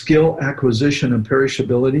of skill acquisition and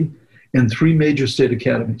perishability in 3 major state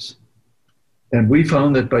academies. And we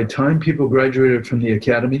found that by the time people graduated from the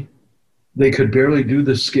academy, they could barely do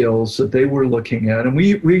the skills that they were looking at. And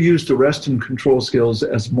we used arrest and control skills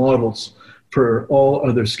as models for all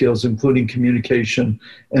other skills, including communication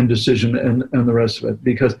and decision and the rest of it,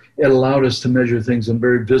 because it allowed us to measure things in a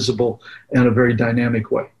very visible and a very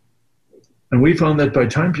dynamic way. And we found that by the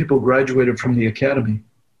time people graduated from the academy,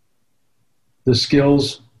 the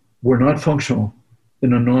skills were not functional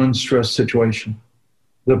in a non-stress situation.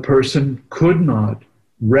 The person could not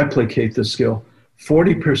replicate the skill.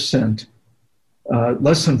 40%,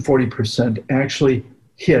 less than 40% actually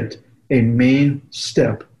hit a main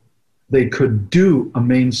step. They could do a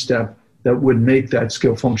main step that would make that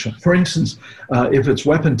skill function. For instance, if it's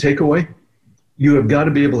weapon takeaway, you have got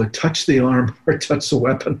to be able to touch the arm or touch the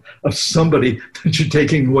weapon of somebody that you're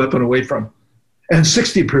taking the weapon away from. And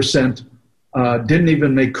 60% didn't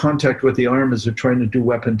even make contact with the arm as they're trying to do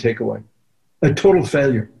weapon takeaway. A total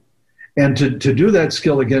failure. And to do that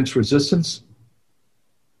skill against resistance,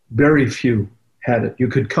 very few had it. You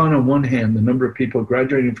could count on one hand the number of people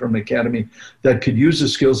graduating from the academy that could use the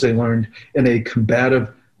skills they learned in a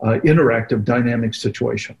combative, interactive, dynamic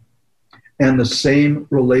situation. And the same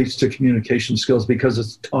relates to communication skills because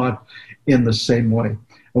it's taught in the same way.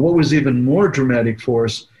 And what was even more dramatic for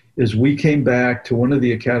us is we came back to one of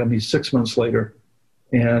the academies 6 months later,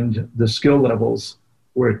 and the skill levels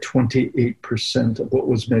were at 28% of what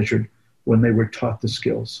was measured when they were taught the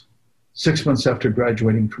skills, 6 months after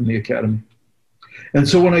graduating from the academy. And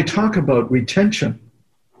so when I talk about retention,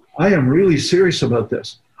 I am really serious about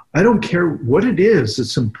this. I don't care what it is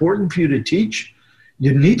that's important for you to teach.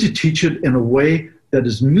 You need to teach it in a way that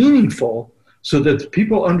is meaningful so that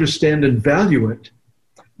people understand and value it,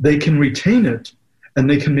 they can retain it, and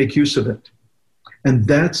they can make use of it. And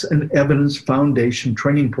that's an evidence foundation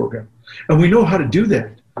training program. And we know how to do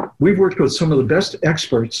that. We've worked with some of the best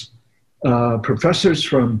experts, professors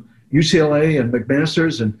from UCLA and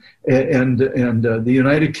McMaster's and the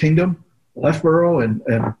United Kingdom, Loughborough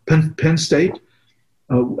and Penn State,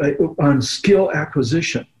 on skill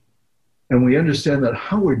acquisition. And we understand that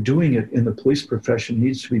how we're doing it in the police profession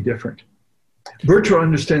needs to be different. Virtua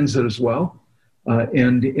understands it as well.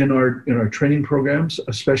 And in our training programs,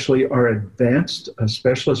 especially our advanced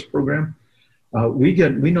specialist program,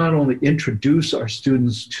 we not only introduce our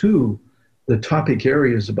students to the topic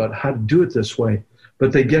areas about how to do it this way,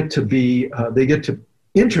 but they get to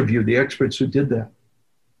interview the experts who did that.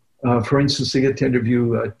 For instance, they get to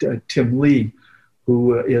interview Tim Lee,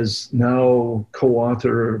 who is now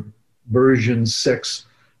co-author version 6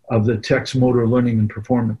 of the text motor learning and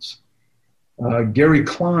performance. Gary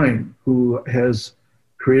Klein, who has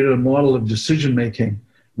created a model of decision-making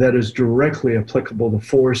that is directly applicable to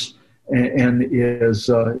force and is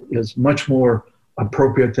much more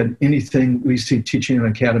appropriate than anything we see teaching in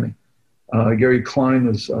academy. Gary Klein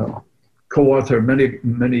was co-author of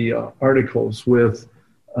many articles with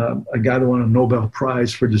a guy that won a Nobel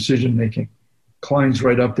Prize for decision-making. Klein's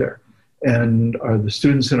right up there. And the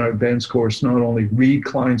students in our advanced course not only read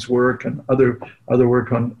Klein's work and other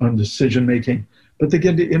work on decision-making, but they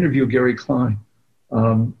get to interview Gary Klein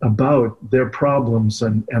about their problems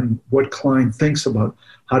and what Klein thinks about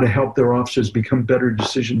how to help their officers become better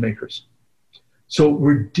decision-makers. So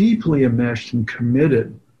we're deeply enmeshed and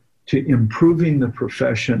committed to improving the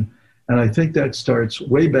profession. And I think that starts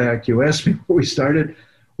way back. You asked me where we started.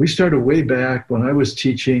 We started way back when I was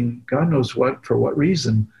teaching, God knows what, for what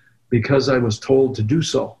reason, because I was told to do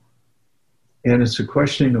so. And it's a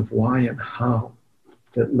questioning of why and how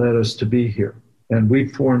that led us to be here. And we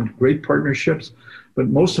formed great partnerships. But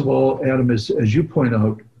most of all, Adam, as you point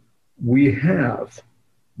out, we have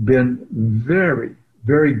been very,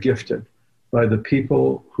 very gifted by the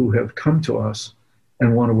people who have come to us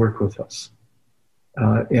and want to work with us.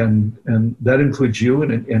 And that includes you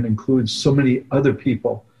and includes so many other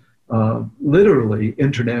people, literally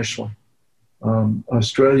internationally.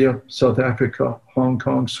 Australia, South Africa, Hong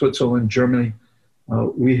Kong, Switzerland, Germany.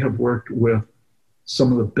 We have worked with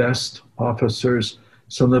some of the best officers,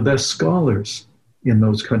 some of the best scholars in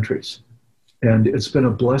those countries. And it's been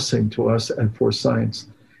a blessing to us at Force Science.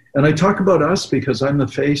 And I talk about us because I'm the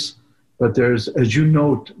face, but there's, as you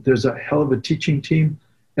note, there's a hell of a teaching team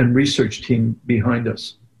and research team behind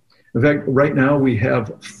us. In fact, right now we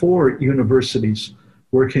have 4 universities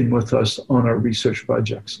working with us on our research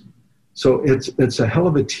projects. So it's a hell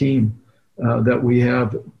of a team that we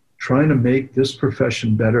have trying to make this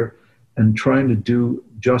profession better and trying to do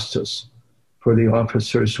justice for the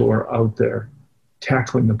officers who are out there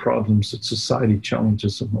tackling the problems that society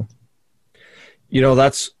challenges them with. You know,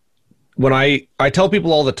 that's when I tell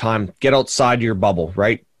people all the time, get outside your bubble,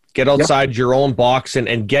 right? Get outside your own box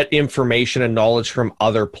and get information and knowledge from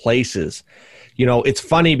other places. You know, it's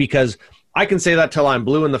funny because I can say that till I'm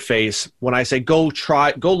blue in the face when I say, go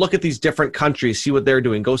look at these different countries, see what they're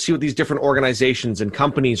doing, go see what these different organizations and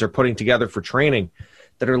companies are putting together for training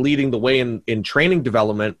that are leading the way in training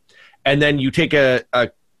development. And then you take a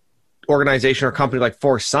organization or company like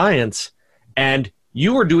Force Science, and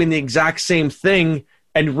you are doing the exact same thing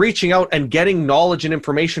and reaching out and getting knowledge and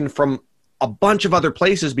information from a bunch of other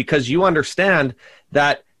places because you understand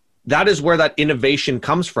that that is where that innovation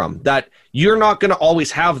comes from, that you're not going to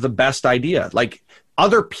always have the best idea. Like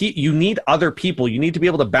you need other people. You need to be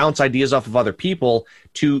able to bounce ideas off of other people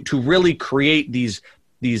to really create these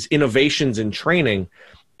innovations in training.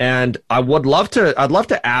 And I'd love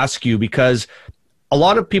to ask you, because a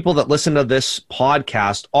lot of people that listen to this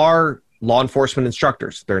podcast are law enforcement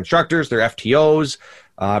instructors. They're instructors, they're FTOs,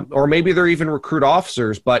 or maybe they're even recruit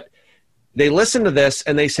officers, but they listen to this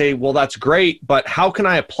and they say, well, that's great, but how can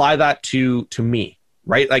I apply that to me?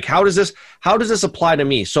 Right? Like, how does this apply to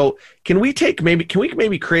me? So can we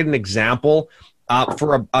maybe create an example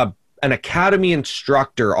for an academy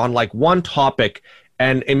instructor on like one topic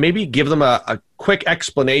and maybe give them a quick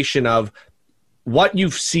explanation of what you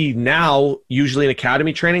see now, usually in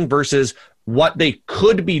academy training, versus what they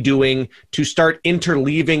could be doing to start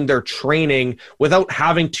interleaving their training without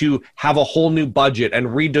having to have a whole new budget and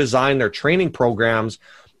redesign their training programs.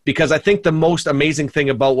 Because I think the most amazing thing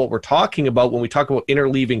about what we're talking about when we talk about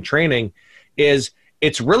interleaving training is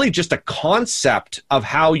it's really just a concept of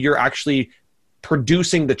how you're actually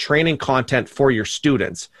producing the training content for your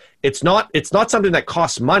students. It's not something that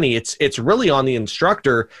costs money. It's really on the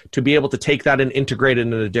instructor to be able to take that and integrate it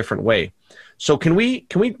in a different way. So can we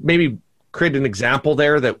maybe create an example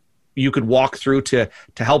there that you could walk through to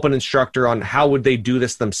help an instructor on how would they do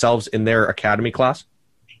this themselves in their academy class?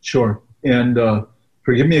 Sure. And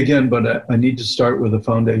forgive me again, but I need to start with a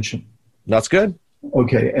foundation. That's good.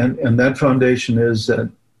 Okay. And that foundation is that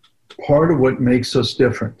part of what makes us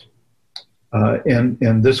different,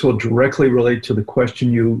 and this will directly relate to the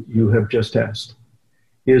question you have just asked,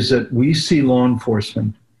 is that we see law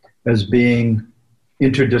enforcement as being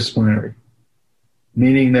interdisciplinary,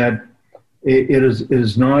 meaning that it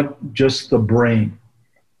is not just the brain.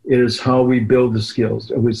 It is how we build the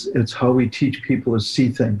skills. It's how we teach people to see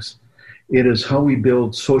things. It is how we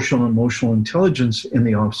build social and emotional intelligence in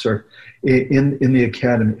the officer, in the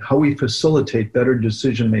academy, how we facilitate better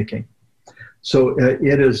decision-making. So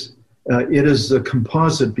it is the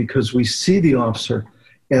composite, because we see the officer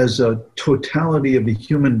as a totality of a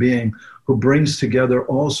human being who brings together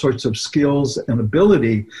all sorts of skills and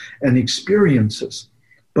ability and experiences.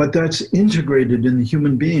 But that's integrated in the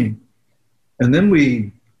human being. And then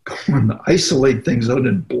we go and isolate things out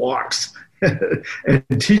in blocks and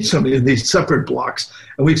teach somebody in these separate blocks,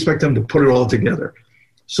 and we expect them to put it all together.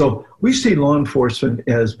 So we see law enforcement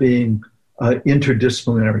as being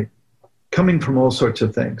interdisciplinary, coming from all sorts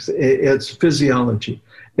of things. It's physiology,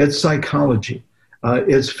 it's psychology,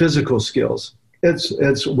 it's physical skills,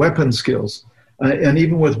 it's weapon skills, and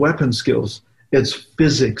even with weapon skills, it's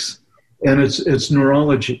physics. And it's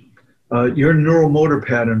neurology. Your neuromotor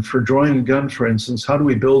pattern for drawing a gun, for instance, how do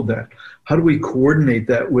we build that? How do we coordinate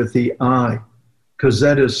that with the eye? Because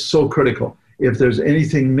that is so critical. If there's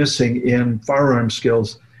anything missing in firearm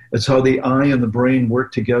skills, it's how the eye and the brain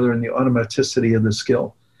work together and the automaticity of the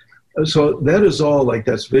skill. So that is all, like,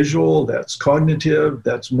 that's visual, that's cognitive,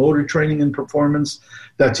 that's motor training and performance,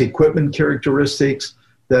 that's equipment characteristics,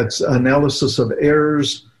 that's analysis of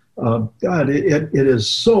errors. God, it is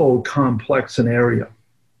so complex an area.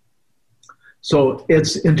 So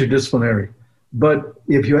it's interdisciplinary. But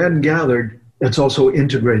if you hadn't gathered, it's also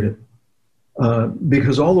integrated.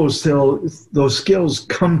 Because all those skills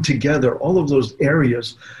come together, all of those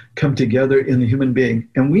areas come together in the human being.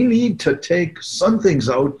 And we need to take some things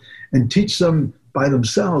out and teach them by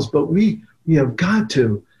themselves, but we have got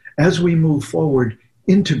to, as we move forward,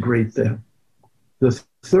 integrate them. The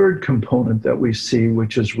third component that we see,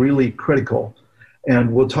 which is really critical,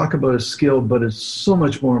 and we'll talk about a skill, but it's so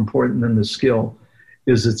much more important than the skill,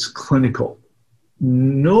 is it's clinical.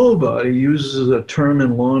 Nobody uses a term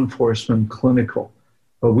in law enforcement, clinical,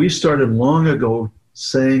 but we started long ago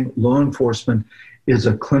saying law enforcement is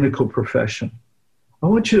a clinical profession. I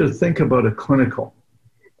want you to think about a clinical.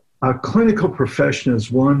 A clinical profession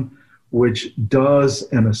is one which does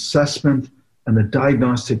an assessment and a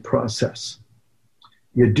diagnostic process.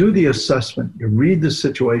 You do the assessment, you read the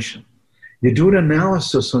situation, you do an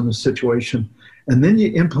analysis on the situation, and then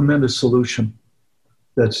you implement a solution.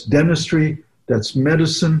 That's dentistry, that's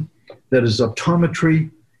medicine, that is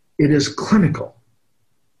optometry. It is clinical.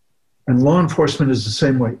 And law enforcement is the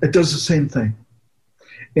same way. It does the same thing.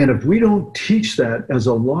 And if we don't teach that as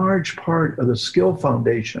a large part of the skill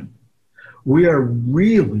foundation, we are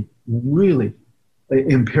really, really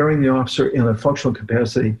impairing the officer in a functional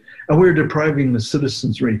capacity, and we're depriving the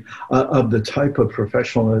citizenry of the type of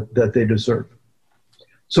professional that they deserve.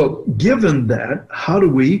 So given that, how do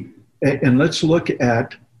we, and let's look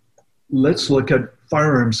at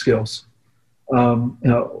firearm skills.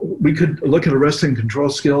 We could look at arrest and control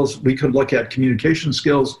skills. We could look at communication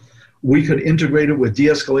skills. We could integrate it with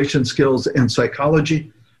de-escalation skills and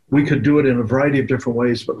psychology. We could do it in a variety of different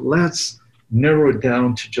ways, but let's narrow it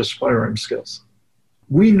down to just firearm skills.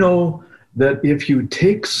 We know that if you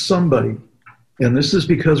take somebody, and this is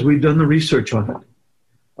because we've done the research on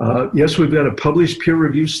it. Yes, we've got a published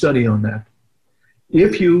peer-reviewed study on that.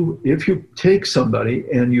 If you take somebody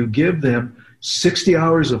and you give them 60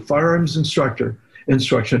 hours of firearms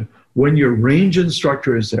instruction, when your range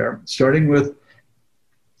instructor is there, starting with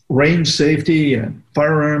range safety and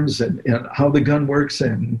firearms and how the gun works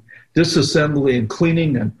and disassembly and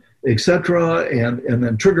cleaning and et cetera, and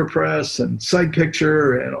then trigger press and sight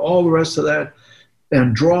picture and all the rest of that,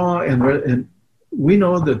 and draw, and we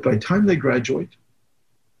know that by the time they graduate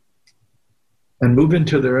and move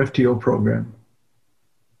into their FTO program,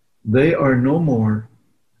 they are no more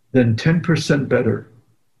than 10% better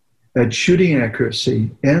at shooting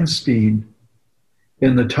accuracy and speed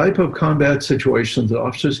in the type of combat situations that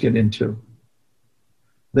officers get into.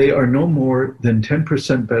 They are no more than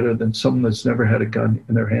 10% better than someone that's never had a gun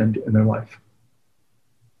in their hand in their life.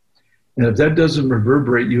 And if that doesn't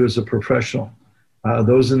reverberate you as a professional,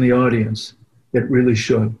 those in the audience, it really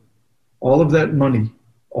should. All of that money,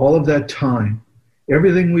 all of that time,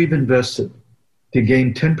 everything we've invested to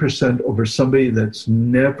gain 10% over somebody that's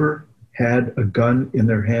never had a gun in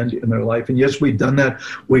their hand in their life. And yes, we've done that.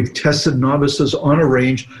 We've tested novices on a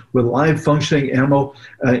range with live functioning ammo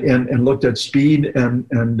and looked at speed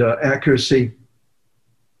and accuracy.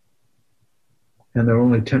 And they're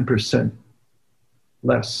only 10%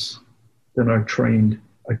 less than our trained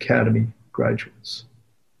academy graduates.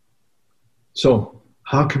 So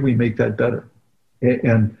how can we make that better?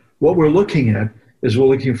 And what we're looking at is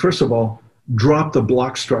first of all, drop the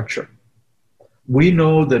block structure. We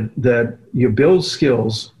know that you build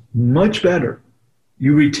skills much better,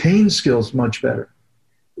 you retain skills much better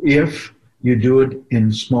if you do it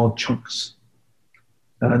in small chunks.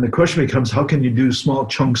 And the question becomes, how can you do small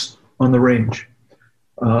chunks on the range?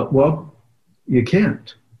 Well, you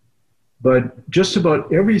can't. But just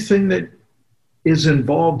about everything that is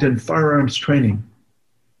involved in firearms training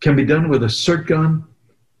can be done with a cert gun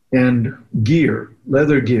and gear,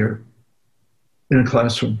 leather gear, in a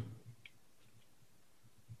classroom.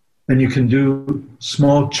 And you can do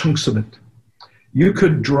small chunks of it. You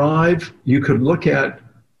could look at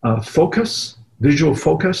focus, visual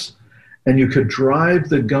focus, and you could drive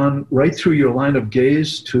the gun right through your line of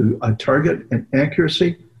gaze to a target and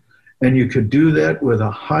accuracy. And you could do that with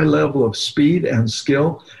a high level of speed and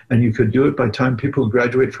skill, and you could do it by the time people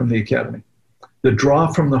graduate from the academy. The draw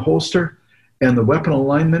from the holster and the weapon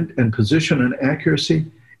alignment and position and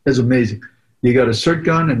accuracy is amazing. You got a cert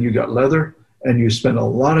gun and you got leather, and you spend a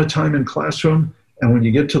lot of time in classroom, and when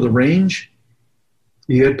you get to the range,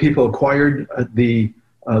 you get people acquired the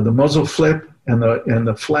muzzle flip and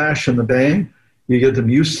the flash and the bang. You get them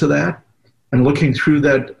used to that, and looking through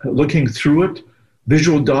it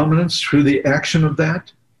visual dominance through the action of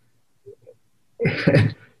that.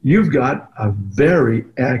 And you've got a very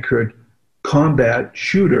accurate combat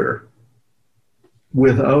shooter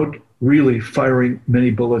without really firing many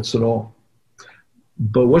bullets at all.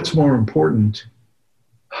 But what's more important,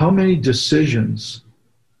 how many decisions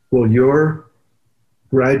will your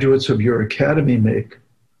graduates of your academy make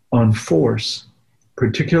on force,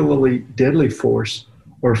 particularly deadly force,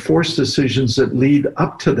 or force decisions that lead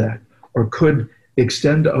up to that or could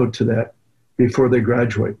extend out to that before they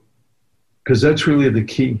graduate? Because that's really the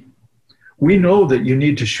key. We know that you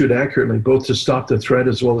need to shoot accurately, both to stop the threat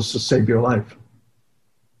as well as to save your life.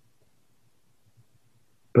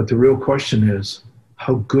 But the real question is,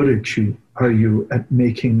 how good are you at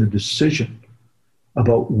making the decision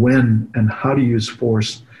about when and how to use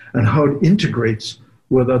force and how it integrates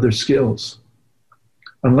with other skills?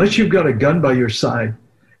 Unless you've got a gun by your side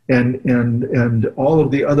and all of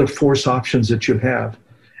the other force options that you have,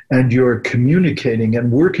 and you're communicating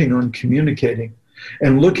and working on communicating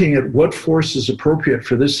and looking at what force is appropriate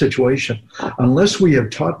for this situation, unless we have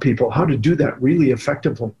taught people how to do that really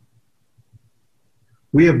effectively,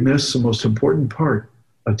 we have missed the most important part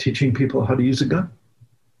of teaching people how to use a gun.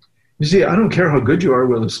 You see, I don't care how good you are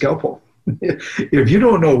with a scalpel. If you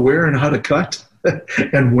don't know where and how to cut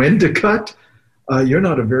and when to cut, you're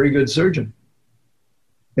not a very good surgeon.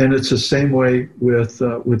 And it's the same way with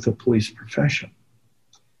the police profession.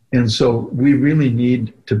 And so we really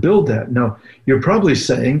need to build that. Now, you're probably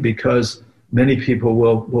saying, because many people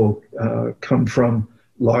will come from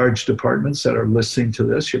large departments that are listening to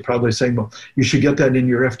this, you're probably saying, well, you should get that in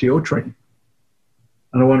your FDO training.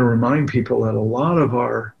 And I want to remind people that a lot of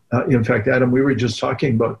our, in fact, Adam, we were just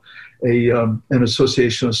talking about an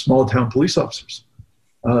association of small town police officers,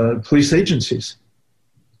 police agencies,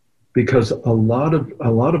 because a lot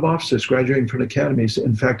of officers graduating from academies,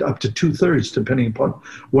 in fact, up to 2/3, depending upon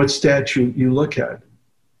what statute you look at,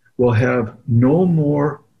 will have no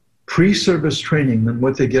more pre-service training than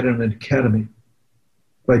what they get in an academy.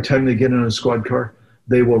 By the time they get in a squad car,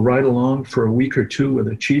 they will ride along for a week or two with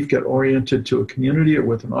a chief, get oriented to a community, or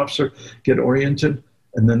with an officer, get oriented,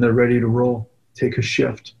 and then they're ready to roll, take a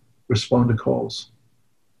shift, respond to calls.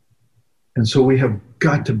 And so we have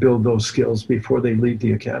got to build those skills before they leave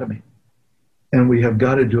the academy. And we have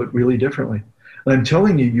got to do it really differently. And I'm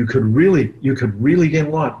telling you, you could really gain a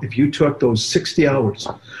lot if you took those 60 hours,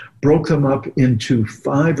 broke them up into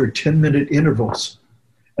 5 or 10 minute intervals,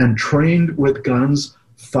 and trained with guns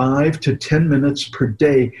 5 to 10 minutes per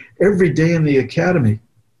day, every day in the academy,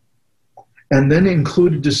 and then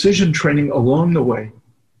included decision training along the way.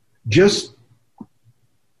 Just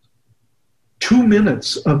 2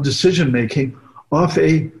 minutes of decision making off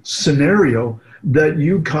a scenario that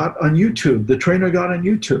you got on YouTube, the trainer got on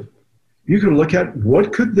YouTube. You could look at,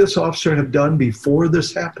 what could this officer have done before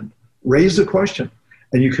this happened? Raise the question.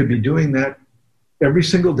 And you could be doing that every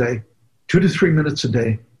single day, 2 to 3 minutes a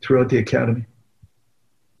day throughout the academy.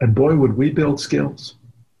 And boy, would we build skills.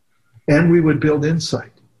 And we would build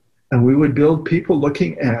insight. And we would build people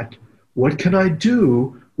looking at, what can I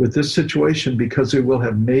do with this situation? Because they will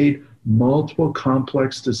have made multiple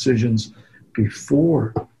complex decisions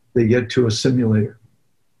before they get to a simulator.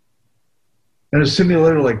 And a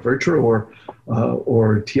simulator like Virtua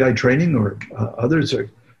or TI training or others,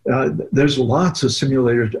 there's lots of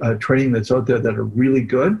simulator training that's out there that are really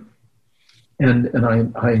good. And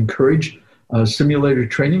I encourage simulator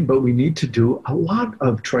training, but we need to do a lot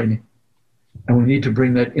of training. And we need to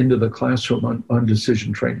bring that into the classroom on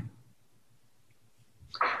decision training.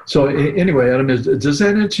 So anyway, Adam, does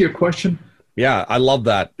that answer your question? Yeah, I love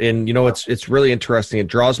that. And, you know, it's really interesting. It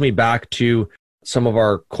draws me back to some of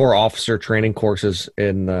our core officer training courses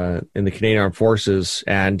in the Canadian Armed Forces.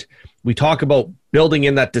 And we talk about building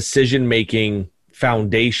in that decision-making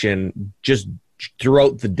foundation just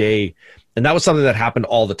throughout the day. And that was something that happened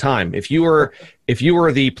all the time. If you were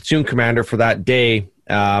the platoon commander for that day,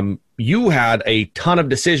 you had a ton of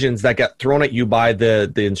decisions that got thrown at you by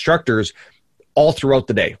the instructors all throughout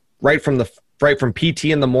the day, right from PT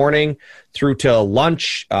in the morning through to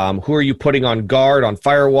lunch. Who are you putting on guard, on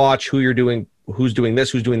fire watch? Who's doing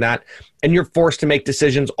this, who's doing that? And you're forced to make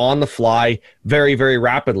decisions on the fly very, very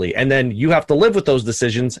rapidly. And then you have to live with those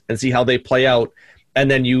decisions and see how they play out. And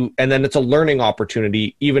then it's a learning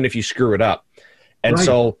opportunity, even if you screw it up. And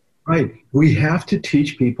right. We have to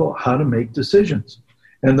teach people how to make decisions.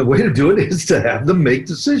 And the way to do it is to have them make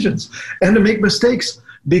decisions and to make mistakes,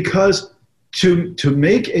 because to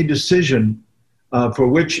make a decision for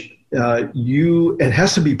which it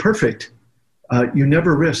has to be perfect, you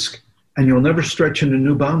never risk, and you'll never stretch into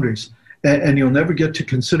new boundaries, and you'll never get to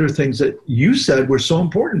consider things that you said were so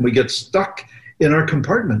important. We get stuck in our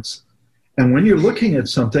compartments. And when you're looking at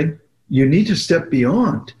something, you need to step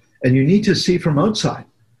beyond and you need to see from outside.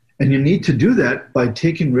 And you need to do that by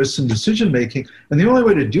taking risks in decision making. And the only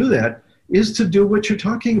way to do that is to do what you're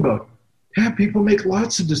talking about. Have people make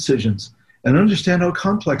lots of decisions and understand how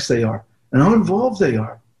complex they are and how involved they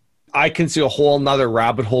are. I can see a whole nother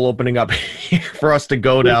rabbit hole opening up here for us to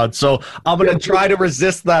go down. So I'm going to try to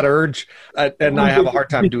resist that urge, and I have a hard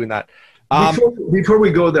time doing that. Before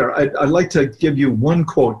we go there, I'd like to give you one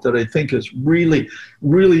quote that I think is really,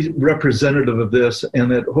 really representative of this, and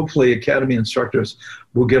that hopefully Academy instructors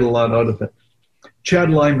will get a lot out of it. Chad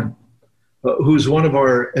Lyman, who's one of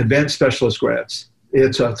our advanced specialist grads.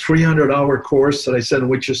 It's a 300-hour course that I said in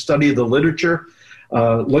which you study the literature,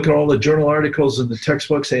 look at all the journal articles and the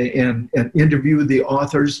textbooks, and interview the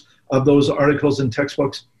authors of those articles and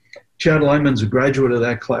textbooks. Chad Lyman's a graduate of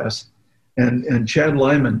that class. And Chad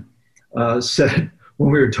Lyman said, when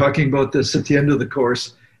we were talking about this at the end of the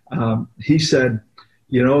course, he said,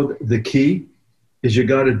 you know, the key is you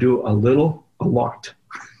got to do a little, a lot.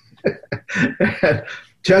 And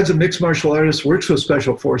Chad's a mixed martial artist, works with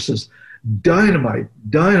special forces, dynamite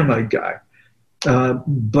guy.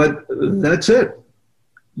 But that's it.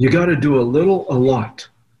 You got to do a little, a lot.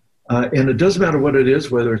 And it doesn't matter what it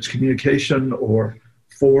is, whether it's communication or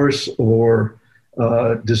force or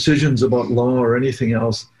decisions about law or anything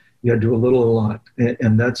else. You got to do a little, a lot.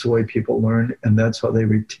 And that's the way people learn, and that's how they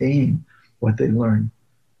retain what they learn.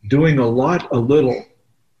 Doing a lot, a little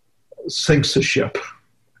sinks the ship.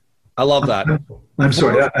 I love that. I'm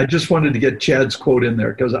sorry. I just wanted to get Chad's quote in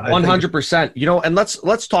there because 100%. You know, and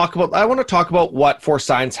let's talk about. I want to talk about what Force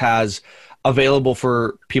Science has available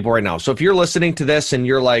for people right now. So if you're listening to this and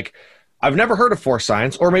you're like, I've never heard of Force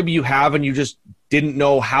Science, or maybe you have and you just didn't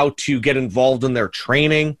know how to get involved in their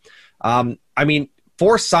training. I mean,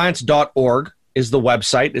 forcescience.org is the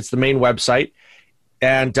website. It's the main website.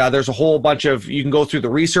 And there's a whole bunch of, you can go through the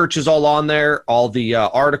research is all on there, all the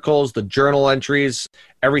articles, the journal entries,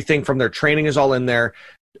 everything from their training is all in there.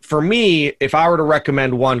 For me, if I were to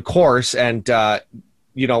recommend one course, and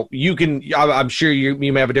you know, you can, I'm sure you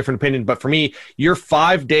may have a different opinion, but for me, your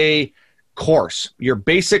 5-day course, your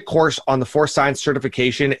basic course on the Force Science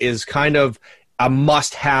certification is kind of a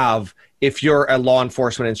must-have if you're a law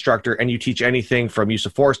enforcement instructor and you teach anything from use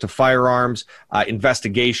of force to firearms,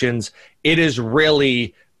 investigations. It is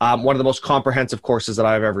really one of the most comprehensive courses that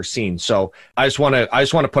I've ever seen. So I just want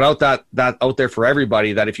to put out that out there for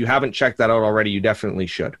everybody, that if you haven't checked that out already, you definitely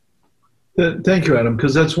should. Thank you, Adam,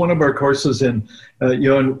 because that's one of our courses in,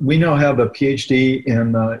 and we now have a PhD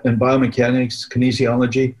in biomechanics,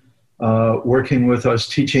 kinesiology, working with us,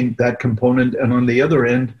 teaching that component. And on the other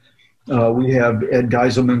end, we have Ed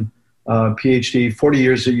Geiselman, PhD, 40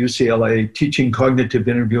 years at UCLA, teaching cognitive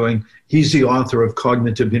interviewing. He's the author of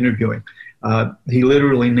Cognitive Interviewing. He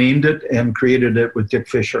literally named it and created it with Dick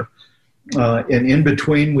Fisher. And in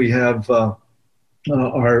between, we have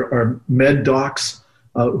our med docs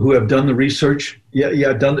who have done the research.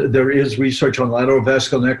 There is research on lateral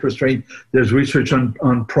vascular neck restraint. There's research on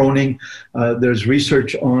proning. There's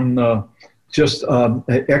research on just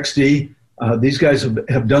XD. These guys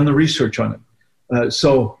have done the research on it.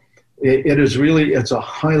 So it is really, it's a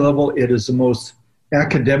high level. It is the most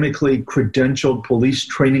academically credentialed police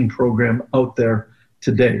training program out there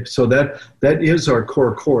today. So that is our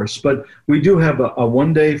core course. But we do have a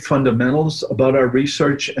 1-day fundamentals about our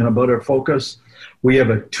research and about our focus. We have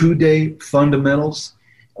a 2-day fundamentals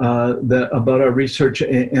about our research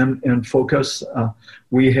and focus.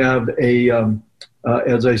 We have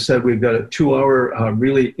as I said, we've got a 2-hour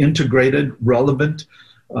really integrated, relevant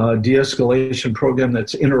de-escalation program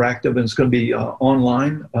that's interactive, and it's going to be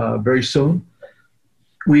online very soon.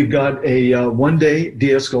 We've got a 1-day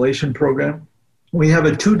de-escalation program. We have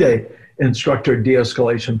a 2-day instructor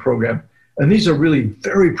de-escalation program. And these are really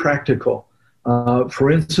very practical.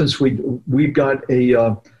 For instance, we've got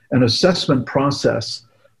an assessment process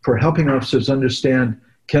for helping officers understand,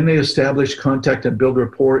 can they establish contact and build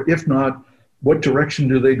rapport? If not, what direction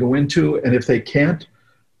do they go into? And if they can't,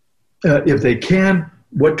 if they can,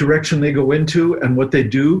 what direction they go into and what they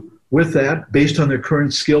do with that based on their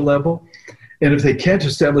current skill level. And if they can't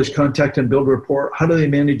establish contact and build rapport, how do they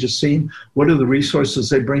manage a scene? What are the resources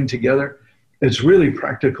they bring together? It's really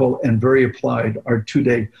practical and very applied, our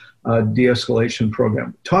 2-day de-escalation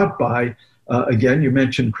program, taught by, again, you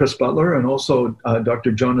mentioned Chris Butler and also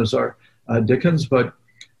Dr. John Nazar Dickens, but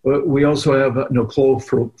we also have Nicole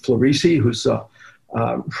Florisi, who's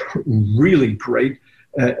really great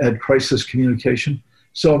at crisis communication.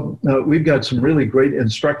 So we've got some really great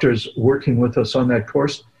instructors working with us on that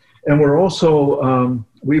course. And we're also,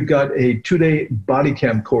 we've got a 2-day body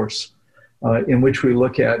cam course in which we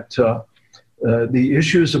look at the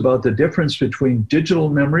issues about the difference between digital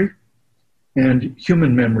memory and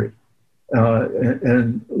human memory,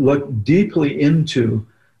 and look deeply into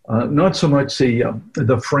not so much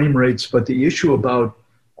the frame rates, but the issue about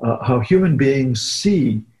how human beings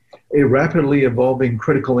see a rapidly evolving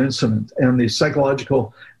critical incident and the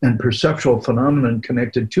psychological and perceptual phenomenon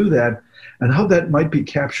connected to that, and how that might be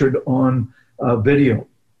captured on video,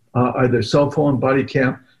 either cell phone, body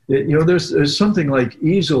cam. There's something like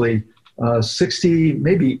easily 60,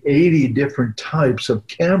 maybe 80 different types of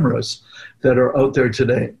cameras that are out there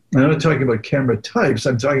today. I'm not talking about camera types.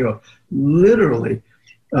 I'm talking about literally,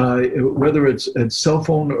 whether it's cell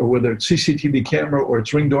phone or whether it's CCTV camera or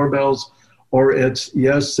it's Ring doorbells, or it's,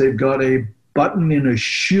 yes, they've got a button in a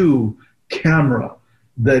shoe camera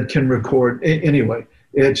that can record. Anyway,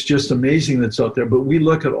 it's just amazing that's out there. But we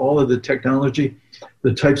look at all of the technology,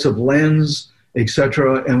 the types of lens,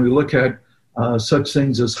 etc., and we look at such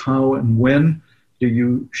things as how and when do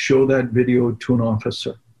you show that video to an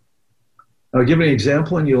officer. I'll give you an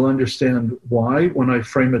example and you'll understand why when I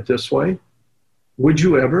frame it this way. Would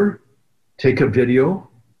you ever take a video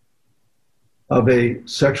of a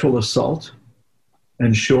sexual assault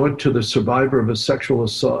and show it to the survivor of a sexual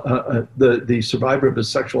assault, the survivor of a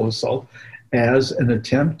sexual assault, as an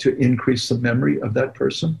attempt to increase the memory of that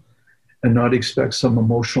person and not expect some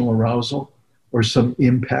emotional arousal or some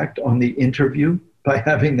impact on the interview by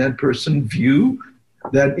having that person view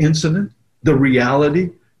that incident, the reality,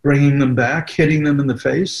 bringing them back, hitting them in the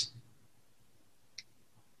face?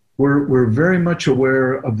 We're very much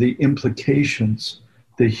aware of the implications,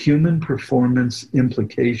 the human performance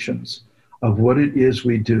implications of what it is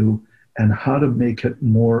we do and how to make it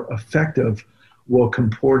more effective while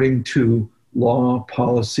comporting to law,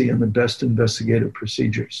 policy, and the best investigative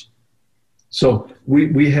procedures. So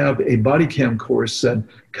we have a body cam course that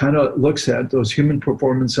kind of looks at those human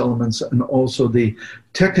performance elements and also the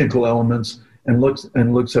technical elements, and looks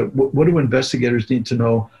at what do investigators need to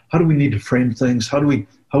know? How do we need to frame things? How do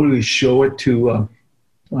we show it to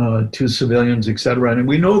civilians, et cetera? And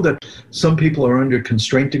we know that some people are under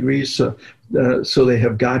constraint degrees, so they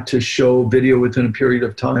have got to show video within a period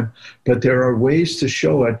of time. But there are ways to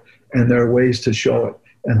show it, and there are ways to show it.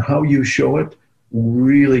 And how you show it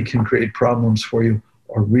really can create problems for you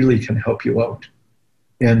or really can help you out.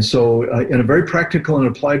 And so in a very practical and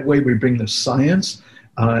applied way, we bring the science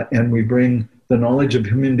and we bring the knowledge of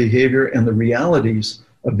human behavior and the realities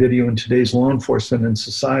of video in today's law enforcement and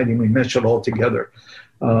society, and we mesh it all together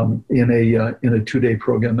in a 2-day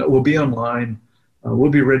program that will be online.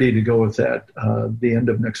 We'll be ready to go with that the end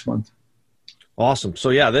of next month. Awesome. So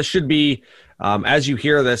yeah, this should be, as you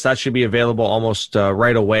hear this, that should be available almost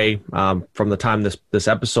right away from the time this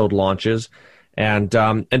episode launches. And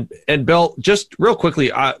Bill, just real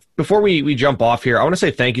quickly, before we jump off here, I want to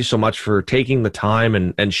say thank you so much for taking the time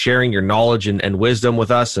and sharing your knowledge and wisdom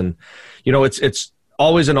with us. And, it's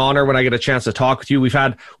always an honor when I get a chance to talk with you. We've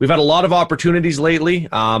had a lot of opportunities lately,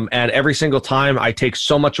 and every single time I take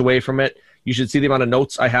so much away from it. You should see the amount of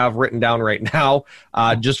notes I have written down right now,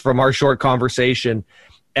 just from our short conversation.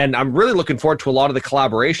 And I'm really looking forward to a lot of the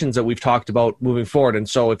collaborations that we've talked about moving forward. And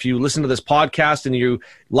so if you listen to this podcast and you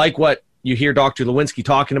like what you hear Dr. Lewinski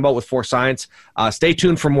talking about with Force Science, stay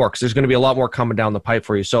tuned for more, because there's going to be a lot more coming down the pipe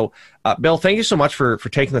for you. So, Bill, thank you so much for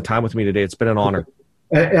taking the time with me today. It's been an honor.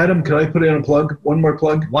 Adam, can I put in a plug? One more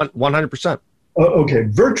plug? 100%. Okay.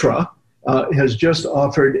 VirTra has just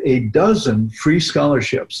offered a dozen free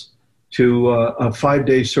scholarships to a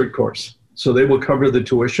 5-day cert course. So they will cover the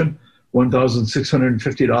tuition,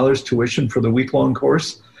 $1,650 tuition for the week-long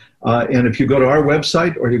course. And if you go to our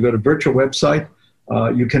website or you go to VirTra website,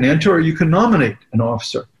 you can enter or you can nominate an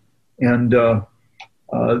officer. And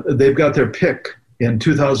they've got their pick in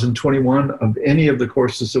 2021 of any of the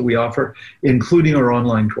courses that we offer, including our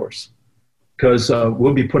online course, because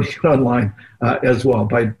we'll be putting it online as well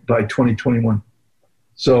by 2021.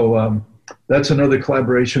 So that's another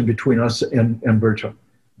collaboration between us and VirTra.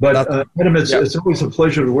 But Adam, it's always a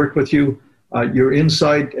pleasure to work with you. Your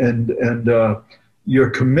insight and your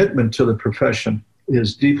commitment to the profession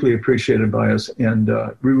is deeply appreciated by us, and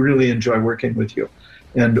we really enjoy working with you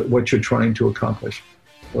and what you're trying to accomplish.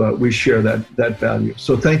 We share that value.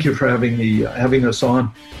 So thank you for having us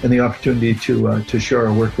on and the opportunity to share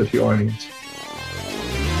our work with the audience.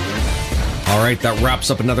 All right, that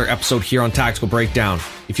wraps up another episode here on Tactical Breakdown.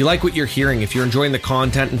 If you like what you're hearing, if you're enjoying the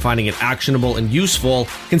content and finding it actionable and useful,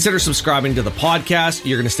 consider subscribing to the podcast.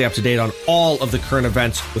 You're going to stay up to date on all of the current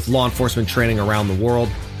events with law enforcement training around the world.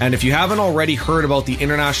 And if you haven't already heard about the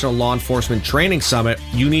International Law Enforcement Training Summit,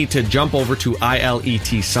 you need to jump over to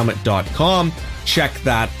iletsummit.com. Check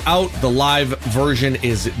that out. The live version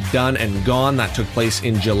is done and gone. That took place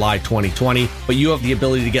in July 2020. But you have the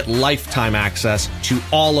ability to get lifetime access to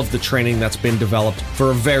all of the training that's been developed for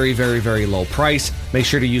a very, very, very low price. Make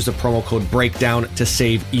sure to use the promo code BREAKDOWN to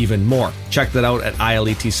save even more. Check that out at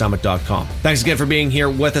iletsummit.com. Thanks again for being here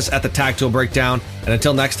with us at the Tactical Breakdown. And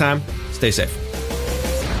until next time, stay safe.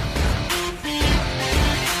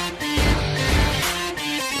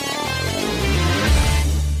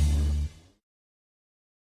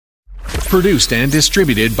 Produced and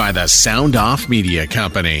distributed by the Sound Off Media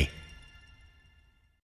Company.